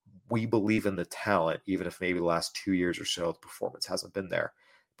we believe in the talent, even if maybe the last 2 years or so, the performance hasn't been there.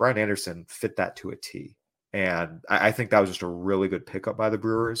 Brian Anderson fit that to a T. And I think that was just a really good pickup by the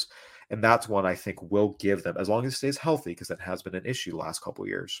Brewers. And that's one I think will give them, as long as it stays healthy, because that has been an issue the last couple of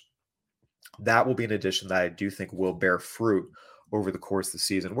years. That will be an addition that I do think will bear fruit over the course of the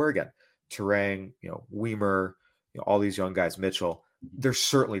season, where again, Terang, Weimer, all these young guys, Mitchell, they're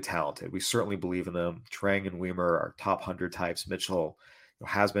certainly talented. We certainly believe in them. Terang and Weimer are top 100 types. Mitchell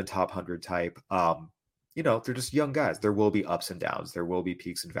has been top 100 type. They're just young guys. There will be ups and downs. There will be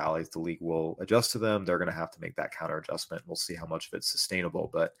peaks and valleys. The league will adjust to them. They're going to have to make that counter adjustment. We'll see how much of it's sustainable.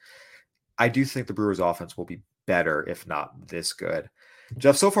 But I do think the Brewers offense will be better, if not this good.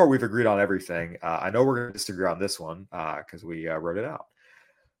 Jeff, so far we've agreed on everything. I know we're going to disagree on this one because we wrote it out.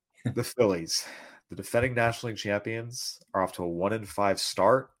 The Phillies, the defending National League champions, are off to a 1-5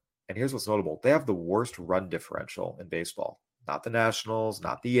 start. And here's what's notable. They have the worst run differential in baseball. Not the Nationals,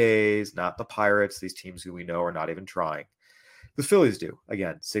 not the A's, not the Pirates, these teams who we know are not even trying. The Phillies do.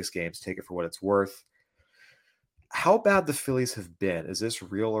 Again, 6 games, take it for what it's worth. How bad the Phillies have been, is this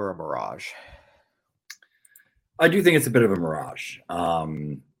real or a mirage? I do think it's a bit of a mirage.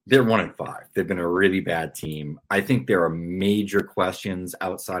 They're 1-5. They've been a really bad team. I think there are major questions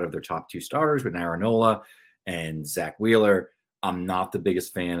outside of their top 2 starters with Aaronola and Zach Wheeler. I'm not the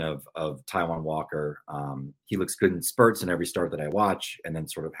biggest fan of Taijuan Walker. He looks good in spurts in every start that I watch, and then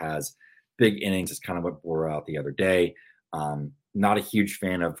sort of has big innings. Is kind of what bore out the other day. Not a huge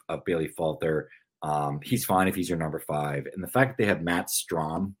fan of Bailey Falter. He's fine if he's your number 5. And the fact that they have Matt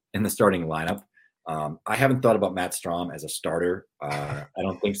Strahm in the starting lineup, I haven't thought about Matt Strahm as a starter. I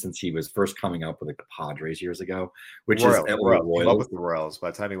don't think since he was first coming up with the Padres years ago, which is Royals. With the Royals.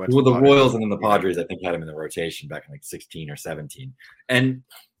 By the time he went to the Royals and then the Padres, I think had him in the rotation back in 16 or 17. And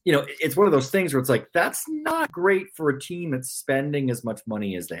it's one of those things where it's like that's not great for a team that's spending as much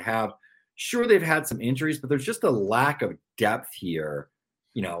money as they have. Sure, they've had some injuries, but there's just a lack of depth here.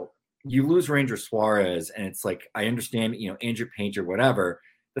 You lose Ranger Suarez, and it's like I understand, Andrew Painter, whatever.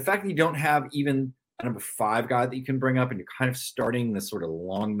 The fact that you don't have even number 5 guy that you can bring up, and you're kind of starting this sort of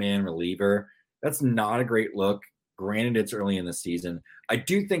long man reliever. That's not a great look. Granted, it's early in the season. I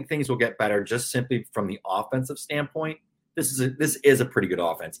do think things will get better just simply from the offensive standpoint. This is a pretty good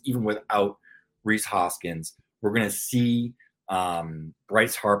offense, even without Rhys Hoskins. We're going to see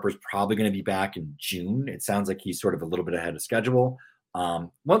Bryce Harper's probably going to be back in June. It sounds like he's sort of a little bit ahead of schedule.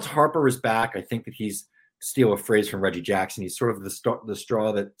 Once Harper is back, I think that he's, to steal a phrase from Reggie Jackson, he's sort of the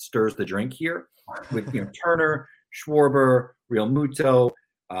straw that stirs the drink here with Turner, Schwarber, Real Muto.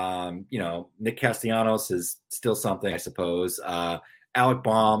 Nick Castellanos is still something, I suppose. Alec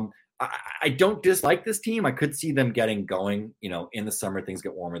Baum. I don't dislike this team. I could see them getting going, in the summer, things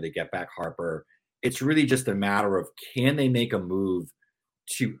get warmer, they get back Harper. It's really just a matter of, can they make a move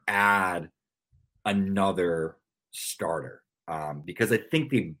to add another starter? Because I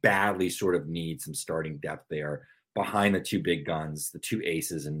think they badly sort of need some starting depth there behind the two big guns, the two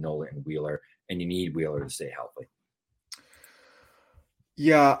aces in Nola and Wheeler, and you need Wheeler to stay healthy.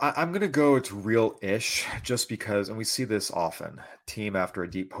 Yeah, I'm going to go it's real-ish just because, and we see this often, team after a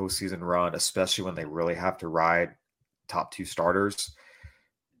deep postseason run, especially when they really have to ride top 2 starters,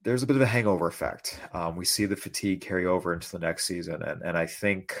 there's a bit of a hangover effect. We see the fatigue carry over into the next season. And I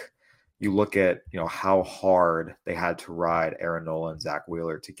think you look at, how hard they had to ride Aaron Nola and Zach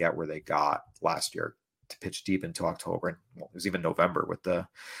Wheeler to get where they got last year, to pitch deep into October. And it was even November with the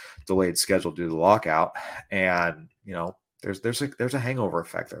delayed schedule due to the lockout. And, there's a hangover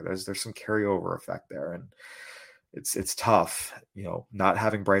effect there. There's some carryover effect there. And it's tough, not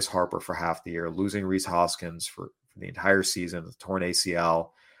having Bryce Harper for half the year, losing Rhys Hoskins for the entire season, the torn ACL.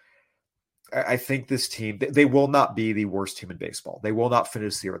 I think this team, they will not be the worst team in baseball. They will not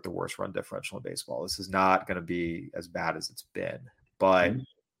finish the year with the worst run differential in baseball. This is not going to be as bad as it's been. But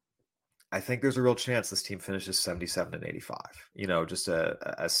I think there's a real chance this team finishes 77 and 85. Just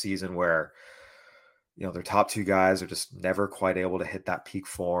a season where their top 2 guys are just never quite able to hit that peak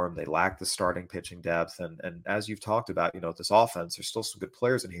form. They lack the starting pitching depth. And as you've talked about, this offense, there's still some good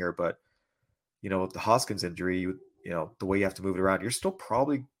players in here, but, with the Hoskins injury, the way you have to move it around, you're still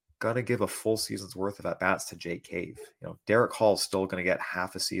probably going to give a full season's worth of at-bats to Jake Cave. Derek Hall is still going to get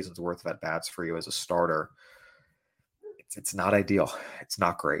half a season's worth of at-bats for you as a starter. It's not ideal. It's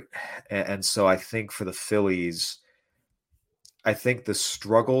not great. And so I think for the Phillies, I think the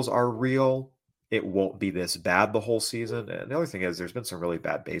struggles are real. It won't be this bad the whole season. And the other thing is there's been some really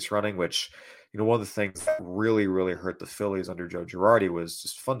bad base running, which, one of the things that really, really hurt the Phillies under Joe Girardi was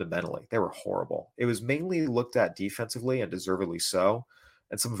just fundamentally, they were horrible. It was mainly looked at defensively and deservedly so.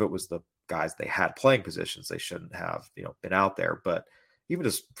 And some of it was the guys they had playing positions they shouldn't have, been out there. But even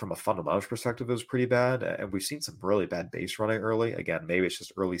just from a fundamentals perspective, it was pretty bad. And we've seen some really bad base running early. Again, maybe it's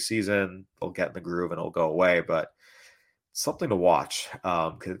just early season. They'll get in the groove and it'll go away. But something to watch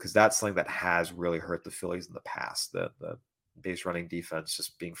because that's something that has really hurt the Phillies in the past, the base running defense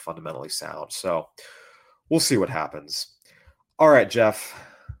just being fundamentally sound. So we'll see what happens. All right, Jeff,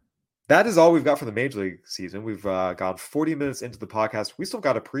 that is all we've got for the Major League season. We've gone 40 minutes into the podcast. We still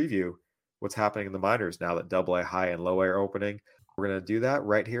got to preview what's happening in the minors now that AA high and low A are opening. We're going to do that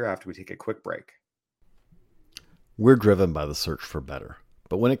right here after we take a quick break. We're driven by the search for better.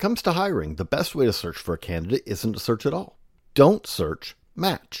 But when it comes to hiring, the best way to search for a candidate isn't to search at all. Don't search,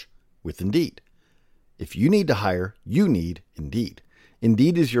 match with Indeed. If you need to hire, you need Indeed.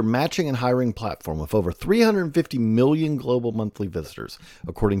 Indeed is your matching and hiring platform with over 350 million global monthly visitors,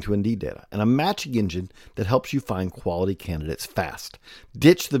 according to Indeed data, and a matching engine that helps you find quality candidates fast.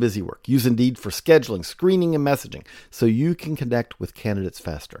 Ditch the busy work. Use Indeed for scheduling, screening, and messaging so you can connect with candidates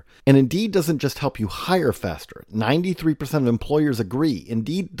faster. And Indeed doesn't just help you hire faster. 93% of employers agree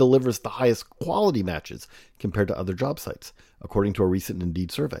Indeed delivers the highest quality matches compared to other job sites, according to a recent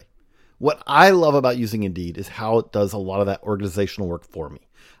Indeed survey. What I love about using Indeed is how it does a lot of that organizational work for me.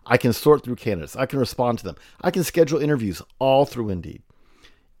 I can sort through candidates. I can respond to them. I can schedule interviews all through Indeed.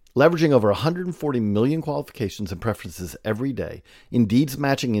 Leveraging over 140 million qualifications and preferences every day, Indeed's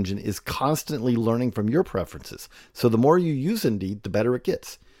matching engine is constantly learning from your preferences. So the more you use Indeed, the better it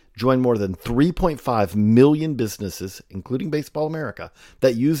gets. Join more than 3.5 million businesses, including Baseball America,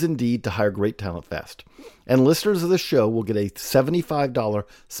 that use Indeed to hire great talent fast. And listeners of the show will get a $75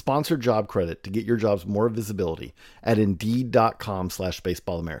 sponsored job credit to get your jobs more visibility at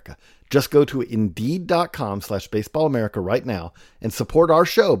Indeed.com/BaseballAmerica. Just go to Indeed.com/BaseballAmerica right now and support our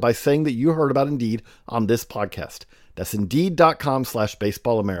show by saying that you heard about Indeed on this podcast. That's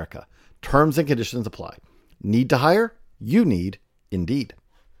Indeed.com/BaseballAmerica. Terms and conditions apply. Need to hire? You need Indeed.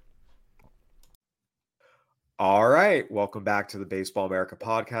 All right. Welcome back to the Baseball America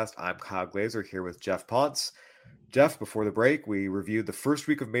podcast. I'm Kyle Glazer here with Jeff Ponce. Jeff, before the break, we reviewed the first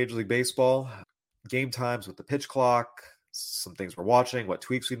week of Major League Baseball. game times with the pitch clock, some things we're watching, what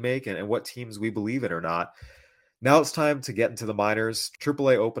tweaks we'd make, and what teams we believe in or not. Now it's time to get into the minors.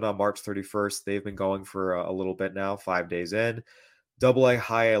 AAA opened on March 31st. They've been going for a little bit now, 5 days in. AA,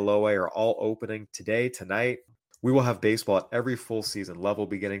 high A, low A are all opening today, tonight. We will have baseball at every full season level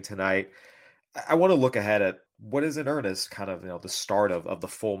beginning tonight. I want to look ahead at what is in earnest kind of the start of the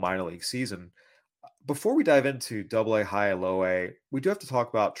full minor league season. Before we dive into AA, high A, low A, we do have to talk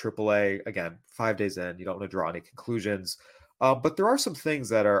about AAA. Again, 5 days in, you don't want to draw any conclusions. But there are some things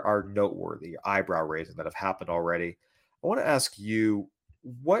that are noteworthy, eyebrow raising, that have happened already. I want to ask you,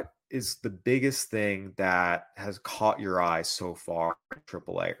 what is the biggest thing that has caught your eye so far in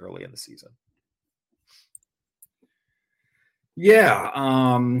AAA early in the season? Yeah,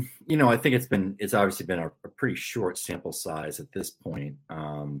 I think it's obviously been a pretty short sample size at this point.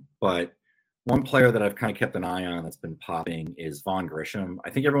 But one player that I've kind of kept an eye on that's been popping is Vaughn Grisham. I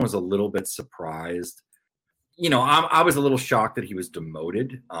think everyone was a little bit surprised. I was a little shocked that he was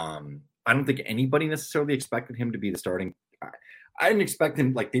demoted. I don't think anybody necessarily expected him to be the starting. I didn't expect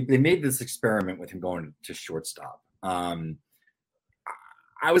him. Like they made this experiment with him going to shortstop. I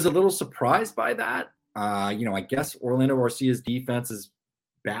was a little surprised by that. I guess Orlando Arcia's defense is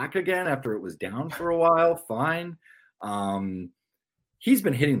back again after it was down for a while. Fine. He's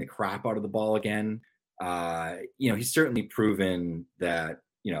been hitting the crap out of the ball again. He's certainly proven that,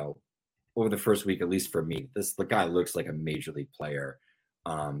 over the first week, at least for me, the guy looks like a major league player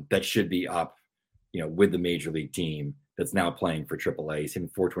that should be up, with the major league team that's now playing for AAA. He's hitting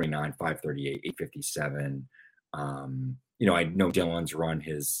 429, 538, 857. I know Dylan's run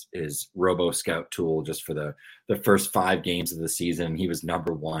his Robo Scout tool just for the first 5 games of the season. He was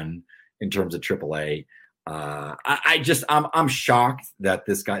number 1 in terms of AAA. I'm shocked that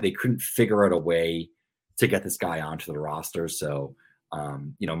this guy, they couldn't figure out a way to get this guy onto the roster. So,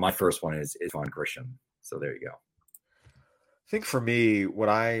 my first one is Vaughn Grisham. So there you go. I think for me, what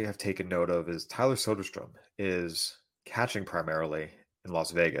I have taken note of is Tyler Soderstrom is catching primarily in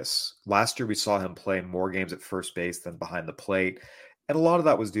Las Vegas. Last year, we saw him play more games at first base than behind the plate. And a lot of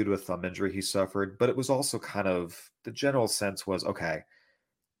that was due to a thumb injury he suffered, but it was also kind of the general sense was, okay,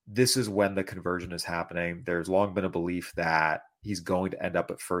 this is when the conversion is happening. There's long been a belief that he's going to end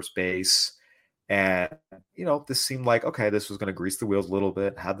up at first base. And, this seemed like, okay, this was going to grease the wheels a little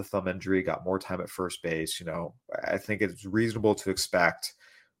bit, had the thumb injury, got more time at first base. I think it's reasonable to expect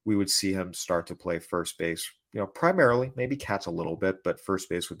we would see him start to play first base, primarily, maybe catch a little bit, but first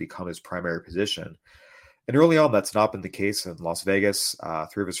base would become his primary position. And early on, that's not been the case in Las Vegas.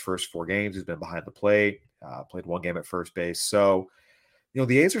 3 of his first 4 games, he's been behind the plate, played 1 game at first base. So,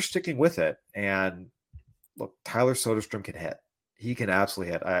 the A's are sticking with it. And look, Tyler Soderstrom can hit. He can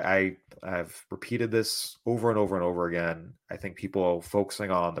absolutely hit. I've repeated this over and over and over again. I think people focusing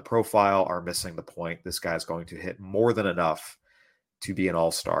on the profile are missing the point. This guy's going to hit more than enough to be an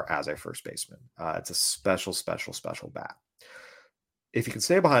all-star as a first baseman. It's a special, special, special bat. If he can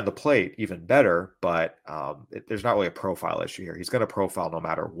stay behind the plate, even better, but there's not really a profile issue here. He's going to profile no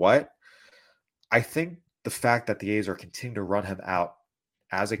matter what. I think the fact that the A's are continuing to run him out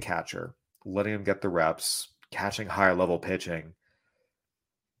as a catcher, letting him get the reps, catching higher level pitching,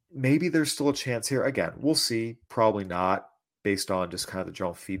 maybe there's still a chance here. Again, we'll see. Probably not, based on just kind of the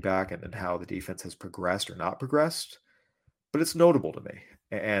general feedback and how the defense has progressed or not progressed. But it's notable to me.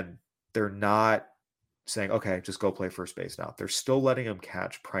 And they're not saying, okay, just go play first base now. They're still letting him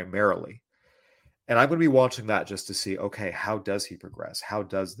catch primarily. And I'm going to be watching that just to see, okay, how does he progress? How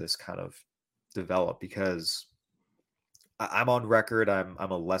does this kind of develop? Because I'm on record. I'm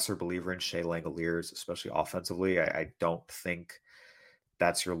a lesser believer in Shea Langoliers, especially offensively. I don't think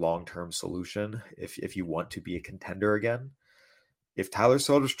that's your long-term solution if you want to be a contender again. If Tyler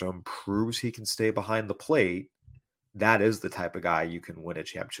Soderstrom proves he can stay behind the plate, that is the type of guy you can win a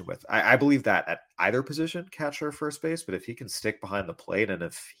championship with. I believe that at either position, catcher or first base, but if he can stick behind the plate and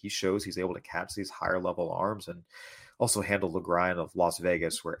if he shows he's able to catch these higher level arms and also handle the grind of Las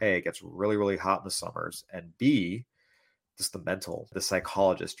Vegas, where A, it gets really, really hot in the summers, and B, just the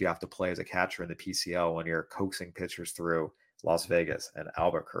psychologist you have to play as a catcher in the PCL when you're coaxing pitchers through Las Vegas and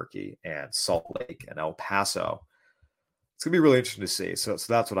Albuquerque and Salt Lake and El Paso. It's going to be really interesting to see. So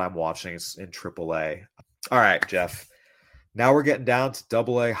that's what I'm watching is in AAA. All right, Jeff. Now we're getting down to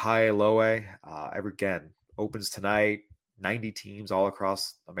AA, high A, low A. Again, opens tonight. 90 teams all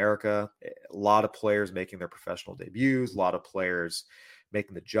across America. A lot of players making their professional debuts. A lot of players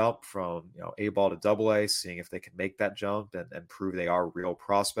making the jump from A ball to AA, seeing if they can make that jump and prove they are real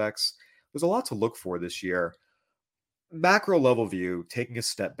prospects. There's a lot to look for this year. Macro level view, taking a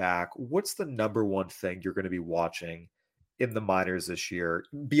step back, what's the number one thing you're going to be watching in the minors this year,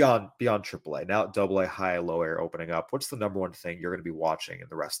 beyond AAA, now at AA, high, low A are opening up, what's the number one thing you're going to be watching in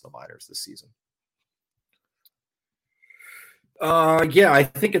the rest of the minors this season? Yeah, I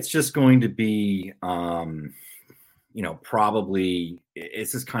think it's just going to be, probably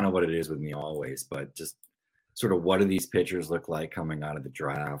it's just kind of what it is with me always, but just sort of what do these pitchers look like coming out of the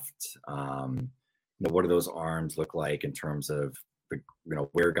draft? What do those arms look like in terms of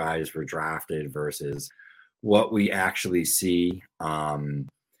where guys were drafted versus what we actually see?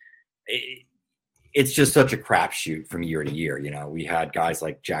 It's just such a crapshoot from year to year. We had guys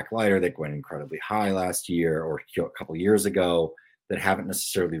like Jack Leiter that went incredibly high last year or a couple of years ago that haven't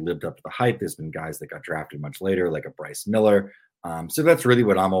necessarily lived up to the hype. There's been guys that got drafted much later, like a Bryce Miller. So that's really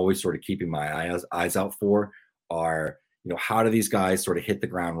what I'm always sort of keeping my eyes out for are, how do these guys sort of hit the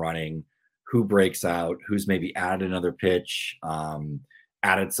ground running? Who breaks out? Who's maybe added another pitch,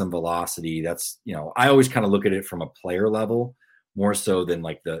 added some velocity? That's, I always kind of look at it from a player level more so than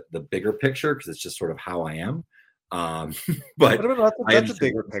like the bigger picture, because it's just sort of how I am. But that's a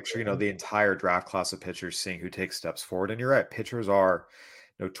bigger picture, the entire draft class of pitchers, seeing who takes steps forward. And you're right, pitchers are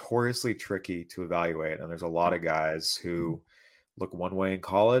notoriously tricky to evaluate. And there's a lot of guys who look one way in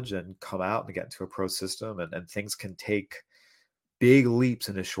college and come out and get into a pro system, and things can take big leaps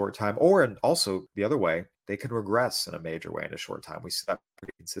in a short time, and also the other way, they can regress in a major way in a short time. We see that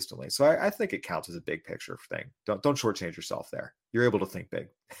pretty consistently. So I think it counts as a big picture thing. Don't shortchange yourself there. You're able to think big.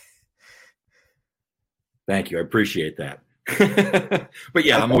 Thank you. I appreciate that. But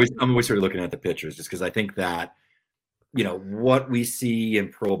yeah, I'm always sort of looking at the pitchers just because I think that, what we see in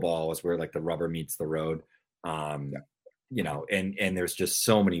pro ball is where like the rubber meets the road. And there's just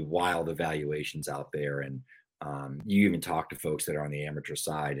so many wild evaluations out there. And you even talk to folks that are on the amateur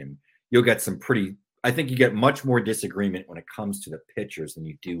side, and you'll get I think you get much more disagreement when it comes to the pitchers than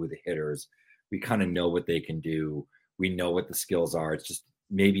you do with the hitters. We kind of know what they can do. We know what the skills are. It's just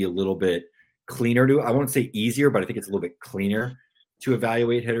maybe a little bit cleaner I won't say easier, but I think it's a little bit cleaner to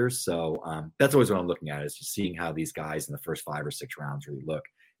evaluate hitters. So that's always what I'm looking at, is just seeing how these guys in the first 5 or 6 rounds really look.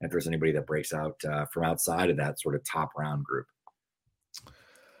 And if there's anybody that breaks out from outside of that sort of top round group.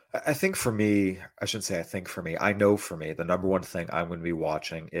 I think for me, I shouldn't say I think for me, I know for me, the number one thing I'm going to be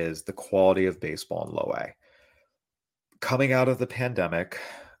watching is the quality of baseball in low A. Coming out of the pandemic,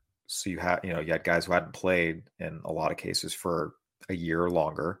 so you had guys who hadn't played in a lot of cases for a year or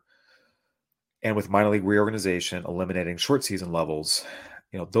longer. And with minor league reorganization, eliminating short season levels,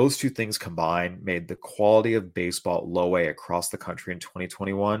 those two things combined made the quality of baseball low A across the country in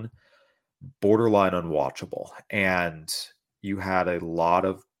 2021 borderline unwatchable. And you had a lot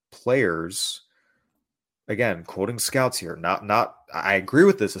of players, again, quoting scouts here, not I agree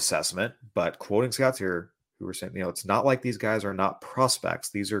with this assessment, but quoting scouts here who were saying, it's not like these guys are not prospects.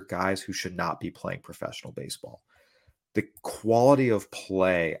 These are guys who should not be playing professional baseball. The quality of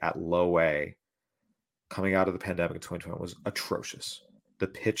play at low A coming out of the pandemic in 2020 was atrocious. The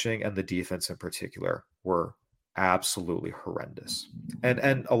pitching and the defense in particular were absolutely horrendous.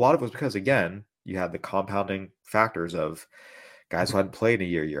 And a lot of it was because, again, you had the compounding factors of guys who hadn't played in a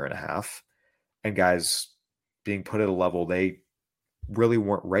year and a half, and guys being put at a level they really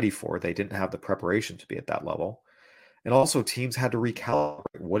weren't ready for. They didn't have the preparation to be at that level. And also teams had to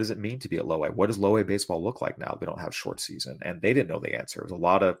recalibrate. What does it mean to be at low A? What does low A baseball look like now? We don't have short season. And they didn't know the answer. It was a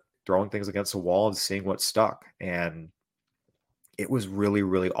lot of throwing things against the wall and seeing what stuck. And it was really,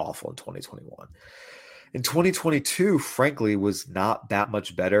 really awful in 2021. In 2022, frankly, was not that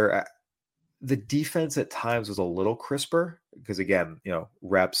much better. The defense at times was a little crisper because, again,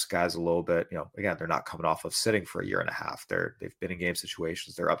 reps, guys a little bit, again, they're not coming off of sitting for a year and a half. They've been in game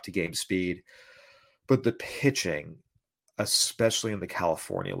situations. They're up to game speed. But the pitching, especially in the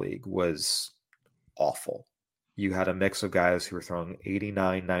California League, was awful. You had a mix of guys who were throwing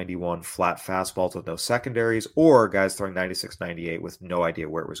 89, 91 flat fastballs with no secondaries, or guys throwing 96, 98 with no idea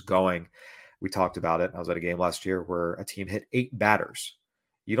where it was going. We talked about it. I was at a game last year where a team hit 8 batters.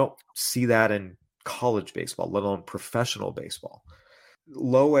 You don't see that in college baseball, let alone professional baseball.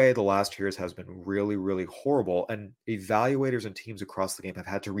 Low A the last years has been really, really horrible, and evaluators and teams across the game have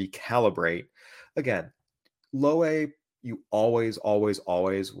had to recalibrate. Again, low A, you always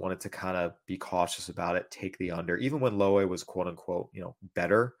wanted to kind of be cautious about it, take the under. Even when low A was quote unquote,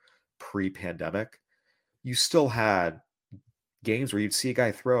 better pre-pandemic, you still had games where you'd see a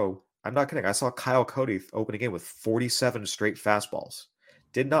guy throw. I'm not kidding. I saw Kyle Cody open a game with 47 straight fastballs.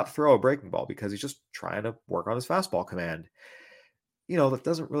 Did not throw a breaking ball because he's just trying to work on his fastball command. That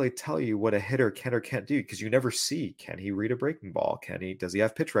doesn't really tell you what a hitter can or can't do, because you never see, can he read a breaking ball? Does he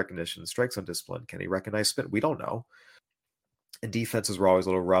have pitch recognition, strike zone discipline? Can he recognize spin? We don't know. and defenses were always a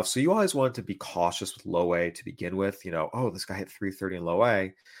little rough. So you always wanted to be cautious with low A to begin with. Oh, this guy hit 330 in low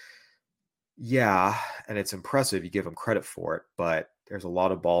A. Yeah, and it's impressive. You give him credit for it, but there's a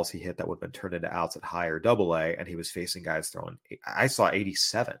lot of balls he hit that would have been turned into outs at high or double A, and he was facing guys throwing. I saw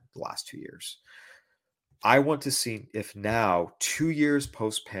 87 the last 2 years. I want to see if now, 2 years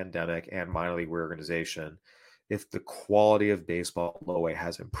post-pandemic and minor league reorganization, if the quality of baseball low A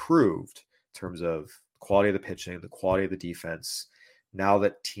has improved in terms of quality of the pitching, the quality of the defense. Now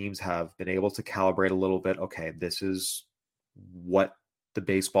that teams have been able to calibrate a little bit, okay, this is what the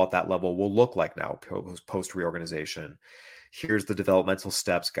baseball at that level will look like now post reorganization. Here's the developmental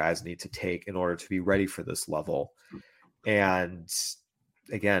steps guys need to take in order to be ready for this level. And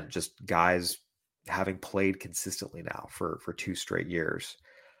again, just guys having played consistently now for 2 straight years.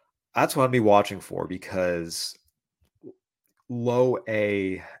 That's what I'll be watching for, because low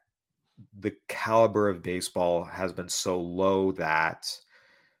A, the caliber of baseball has been so low that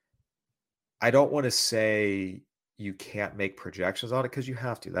I don't want to say you can't make projections on it, because you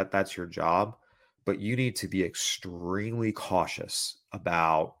have to. That's your job. But you need to be extremely cautious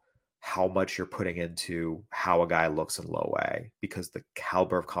about how much you're putting into how a guy looks in low A, because the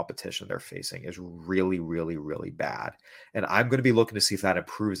caliber of competition they're facing is really, really, really bad. And I'm going to be looking to see if that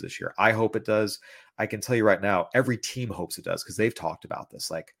improves this year. I hope it does. I can tell you right now, every team hopes it does, because they've talked about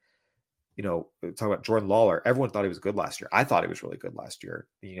this. Like, talk about Jordan Lawler. Everyone thought he was good last year. I thought he was really good last year.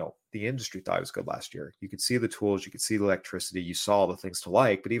 The industry thought he was good last year. You could see the tools, you could see the electricity, you saw the things to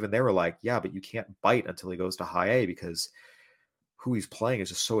like, but even they were like, yeah, but you can't bite until he goes to high A, because who he's playing is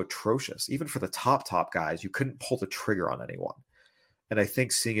just so atrocious. Even for the top guys, you couldn't pull the trigger on anyone. And I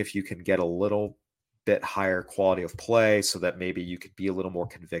think seeing if you can get a little bit higher quality of play so that maybe you could be a little more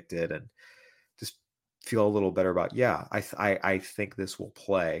convicted and just feel a little better about, I think this will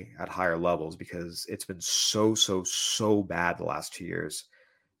play at higher levels, because it's been so bad the last 2 years.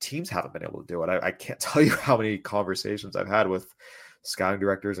 Teams haven't been able to do it. I can't tell you how many conversations I've had with scouting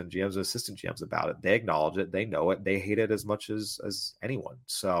directors and GMs and assistant GMs about it. They acknowledge it. They know it. They hate it as much as anyone.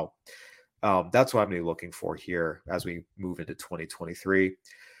 So that's what I'm going to be looking for here as we move into 2023.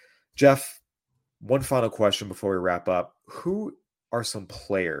 Jeff, one final question before we wrap up. Who are some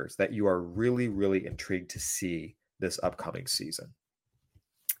players that you are really, really intrigued to see this upcoming season?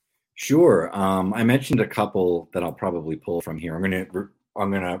 Sure. I mentioned a couple that I'll probably pull from here.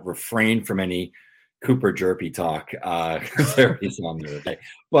 I'm going to refrain from any Cooper Jerpy talk. There is on the other day.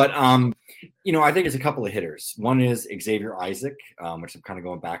 But, I think it's a couple of hitters. One is Xavier Isaac, which I'm kind of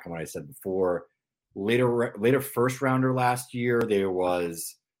going back on what I said before. Later first rounder last year, there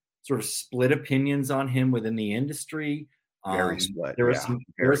was sort of split opinions on him within the industry. Very split. There were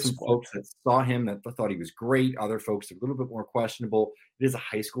some folks that saw him that thought he was great. Other folks a little bit more questionable. It is a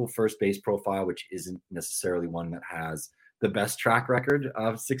high school first base profile, which isn't necessarily one that has the best track record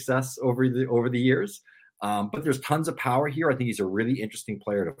of success over the years. But there's tons of power here. I think he's a really interesting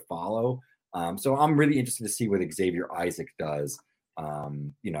player to follow. So I'm really interested to see what Xavier Isaac does,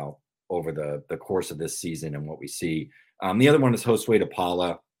 over the course of this season and what we see. The other one is Josue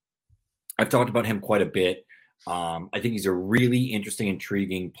DePaula. I've talked about him quite a bit. I think he's a really interesting,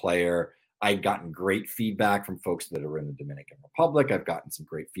 intriguing player. I've gotten great feedback from folks that are in the Dominican Republic. I've gotten some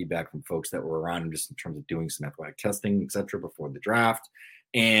great feedback from folks that were around him just in terms of doing some athletic testing, et cetera, before the draft.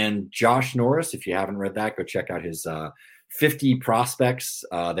 And Josh Norris, if you haven't read that, go check out his 50 prospects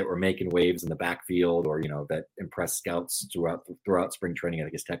that were making waves in the backfield, or, that impressed scouts throughout spring training. I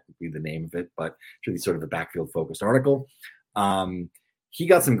think is technically the name of it, but it's really sort of a backfield focused article. He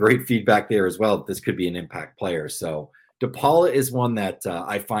got some great feedback there as well. This could be an impact player. So DePaula is one that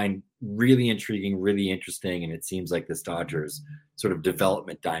I find really intriguing, really interesting. And it seems like this Dodgers sort of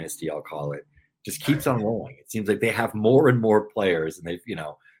development dynasty, I'll call it, just keeps on rolling. It seems like they have more and more players and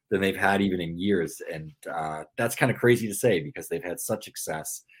than they've had even in years. And that's kind of crazy to say, because they've had such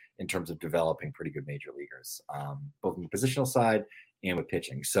success in terms of developing pretty good major leaguers, both on the positional side and with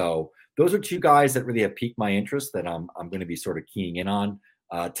pitching. So those are two guys that really have piqued my interest that I'm going to be sort of keying in on.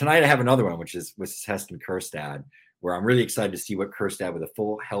 Tonight I have another one, which is Heston Kjerstad, where I'm really excited to see what Kjerstad with a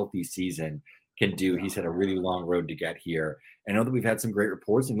full healthy season can do. He's had a really long road to get here. I know that we've had some great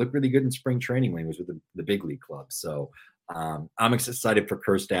reports and looked really good in spring training when he was with the big league club. So I'm excited for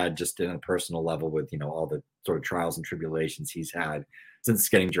Kjerstad just on a personal level with, all the sort of trials and tribulations he's had since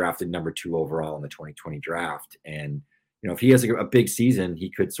getting drafted number 2 overall in the 2020 draft. And, if he has a big season,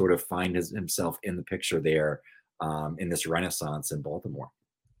 he could sort of find himself in the picture there in this renaissance in Baltimore.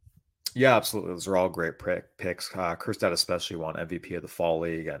 Yeah, absolutely. Those are all great picks. Kjerstad especially won MVP of the Fall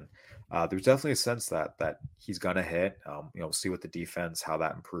League, and there's definitely a sense that he's gonna hit. We'll see with the defense how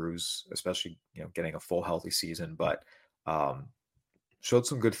that improves, especially getting a full healthy season. But Showed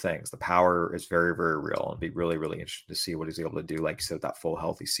some good things. The power is very, very real, and be really, really interested to see what he's able to do. Like you said, that full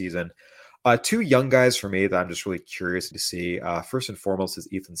healthy season. Two young guys for me that I'm just really curious to see. First and foremost is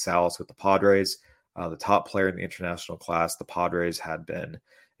Ethan Salas with the Padres, the top player in the international class. The Padres had been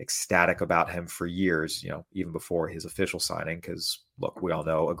ecstatic about him for years, even before his official signing, because look, we all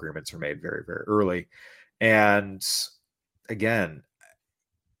know agreements are made very, very early. And again,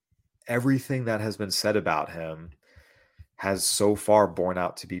 everything that has been said about him has so far borne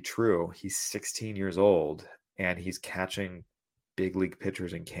out to be true. He's 16 years old and he's catching big league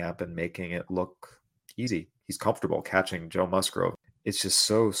pitchers in camp and making it look easy. He's comfortable catching Joe Musgrove. It's just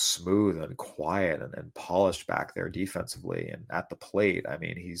so smooth and quiet and polished back there defensively and at the plate. I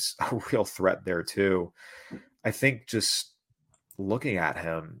mean, he's a real threat there too. I think just looking at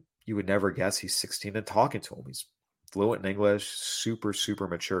him, you would never guess he's 16 and talking to him. He's fluent in English, super, super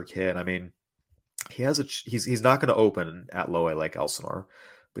mature kid. I mean, he's not going to open at Low A Lake Elsinore,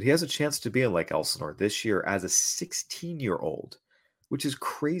 but he has a chance to be in Lake Elsinore this year as a 16-year-old, which is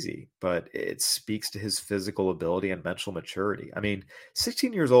crazy, but it speaks to his physical ability and mental maturity. I mean,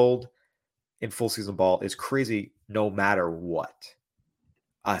 16 years old in full season ball is crazy no matter what,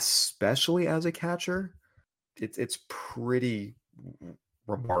 especially as a catcher. It's pretty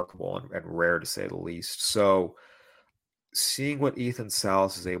remarkable and rare to say the least. So seeing what Ethan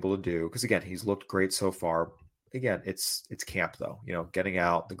Salas is able to do, because again, he's looked great so far. Again, it's camp though, getting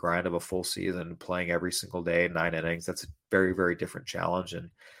out the grind of a full season, playing every single day, 9 innings. That's a very, very different challenge. And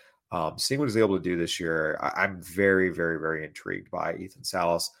seeing what he's able to do this year, I'm very, very, very intrigued by Ethan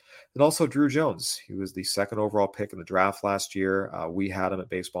Salas. And also Drew Jones. He was the second overall pick in the draft last year. We had him at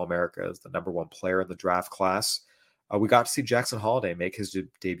Baseball America as the #1 player in the draft class. We got to see Jackson Holliday make his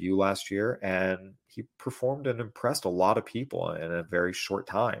debut last year, and he performed and impressed a lot of people in a very short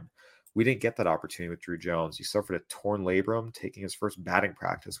time. We didn't get that opportunity with Drew Jones. He suffered a torn labrum, taking his first batting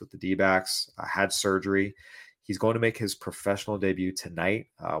practice with the D-backs, had surgery. He's going to make his professional debut tonight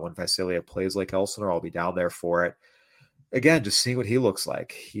when Visalia plays Lake Elsinore. I'll be down there for it. Again, just seeing what he looks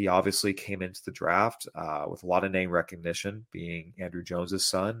like. He obviously came into the draft with a lot of name recognition, being Andrew Jones's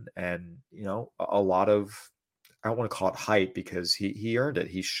son, and a lot of, I don't want to call it hype, because he earned it.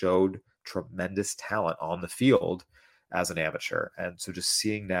 He showed tremendous talent on the field as an amateur. And so just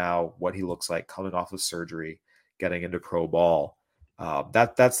seeing now what he looks like coming off of surgery, getting into pro ball,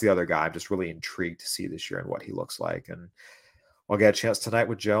 that's the other guy I'm just really intrigued to see this year and what he looks like. And I'll get a chance tonight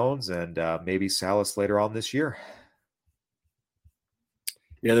with Jones and maybe Salas later on this year.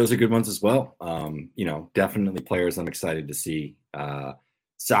 Yeah, those are good ones as well. Definitely players I'm excited to see.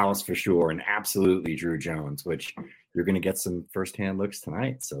 Salas for sure, and absolutely Drew Jones, which you're going to get some firsthand looks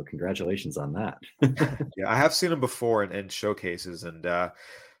tonight. So congratulations on that. Yeah, I have seen him before in showcases, and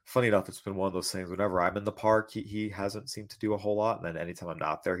funny enough, it's been one of those things. Whenever I'm in the park, he hasn't seemed to do a whole lot, and then anytime I'm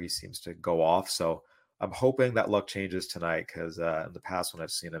not there, he seems to go off. So I'm hoping that luck changes tonight, because in the past when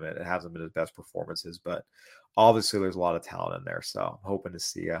I've seen him, it hasn't been his best performances, but obviously there's a lot of talent in there. So I'm hoping to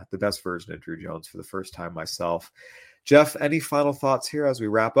see the best version of Drew Jones for the first time myself. Jeff, any final thoughts here as we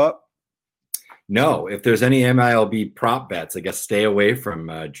wrap up? No, if there's any MLB prop bets, I guess stay away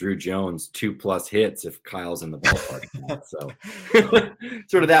from Drew Jones 2+ hits if Kyle's in the ballpark. So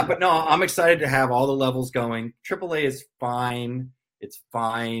sort of that. But no, I'm excited to have all the levels going. AAA is fine. It's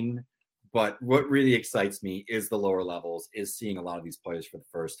fine. But what really excites me is the lower levels, is seeing a lot of these players for the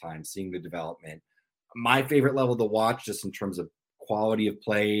first time, seeing the development. My favorite level to watch, just in terms of quality of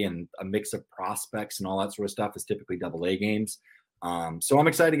play and a mix of prospects and all that sort of stuff, is typically AA games. So I'm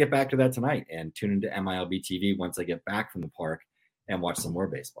excited to get back to that tonight and tune into MLB TV once I get back from the park and watch some more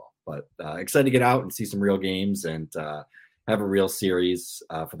baseball. But excited to get out and see some real games and have a real series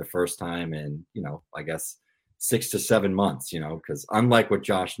for the first time in, I guess 6 to 7 months, because unlike what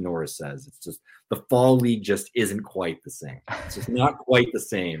Josh Norris says, it's just the fall league just isn't quite the same. It's just not quite the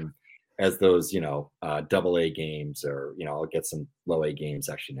same as those, AA games, or, I'll get some low A games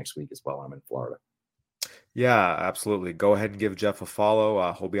actually next week as well. I'm in Florida. Yeah, absolutely. Go ahead and give Jeff a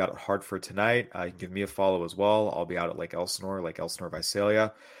follow. He'll be out at Hartford tonight. You can give me a follow as well. I'll be out at Lake Elsinore,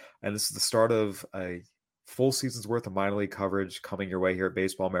 Visalia. And this is the start of a full season's worth of minor league coverage coming your way here at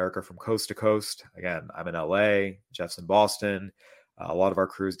Baseball America from coast to coast. Again, I'm in LA, Jeff's in Boston. A lot of our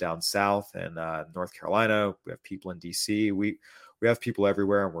crews down south and North Carolina. We have people in DC. We have people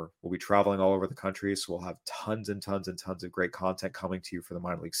everywhere, and we'll be traveling all over the country. So we'll have tons and tons and tons of great content coming to you for the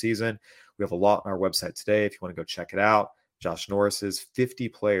minor league season. We have a lot on our website today if you want to go check it out. Josh Norris's 50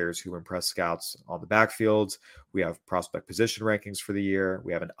 players who impress scouts on the backfields. We have prospect position rankings for the year.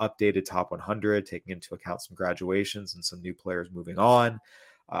 We have an updated top 100, taking into account some graduations and some new players moving on.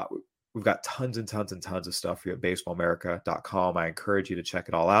 We've got tons and tons and tons of stuff for you at baseballamerica.com. I encourage you to check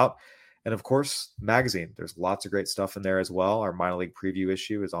it all out. And of course, magazine. There's lots of great stuff in there as well. Our minor league preview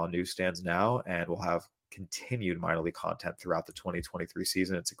issue is on newsstands now, and we'll have continued minor league content throughout the 2023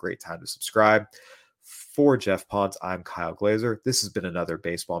 season. It's a great time to subscribe. For Jeff Ponce, I'm Kyle Glazer. This has been another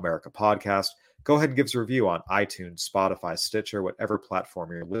Baseball America podcast. Go ahead and give us a review on iTunes, Spotify, Stitcher, whatever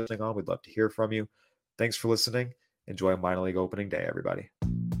platform you're listening on. We'd love to hear from you. Thanks for listening. Enjoy minor league opening day, everybody.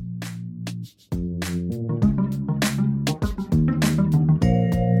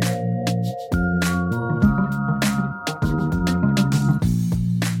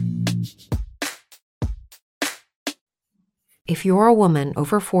 If you're a woman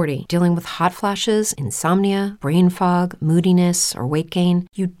over 40 dealing with hot flashes, insomnia, brain fog, moodiness, or weight gain,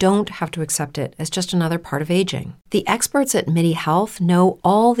 you don't have to accept it as just another part of aging. The experts at MIDI Health know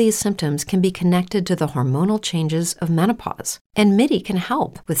all these symptoms can be connected to the hormonal changes of menopause. And MIDI can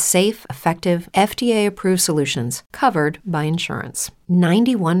help with safe, effective, FDA-approved solutions covered by insurance.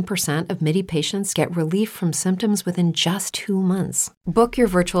 91% of MIDI patients get relief from symptoms within just 2 months. Book your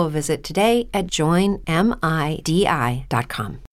virtual visit today at joinmidi.com.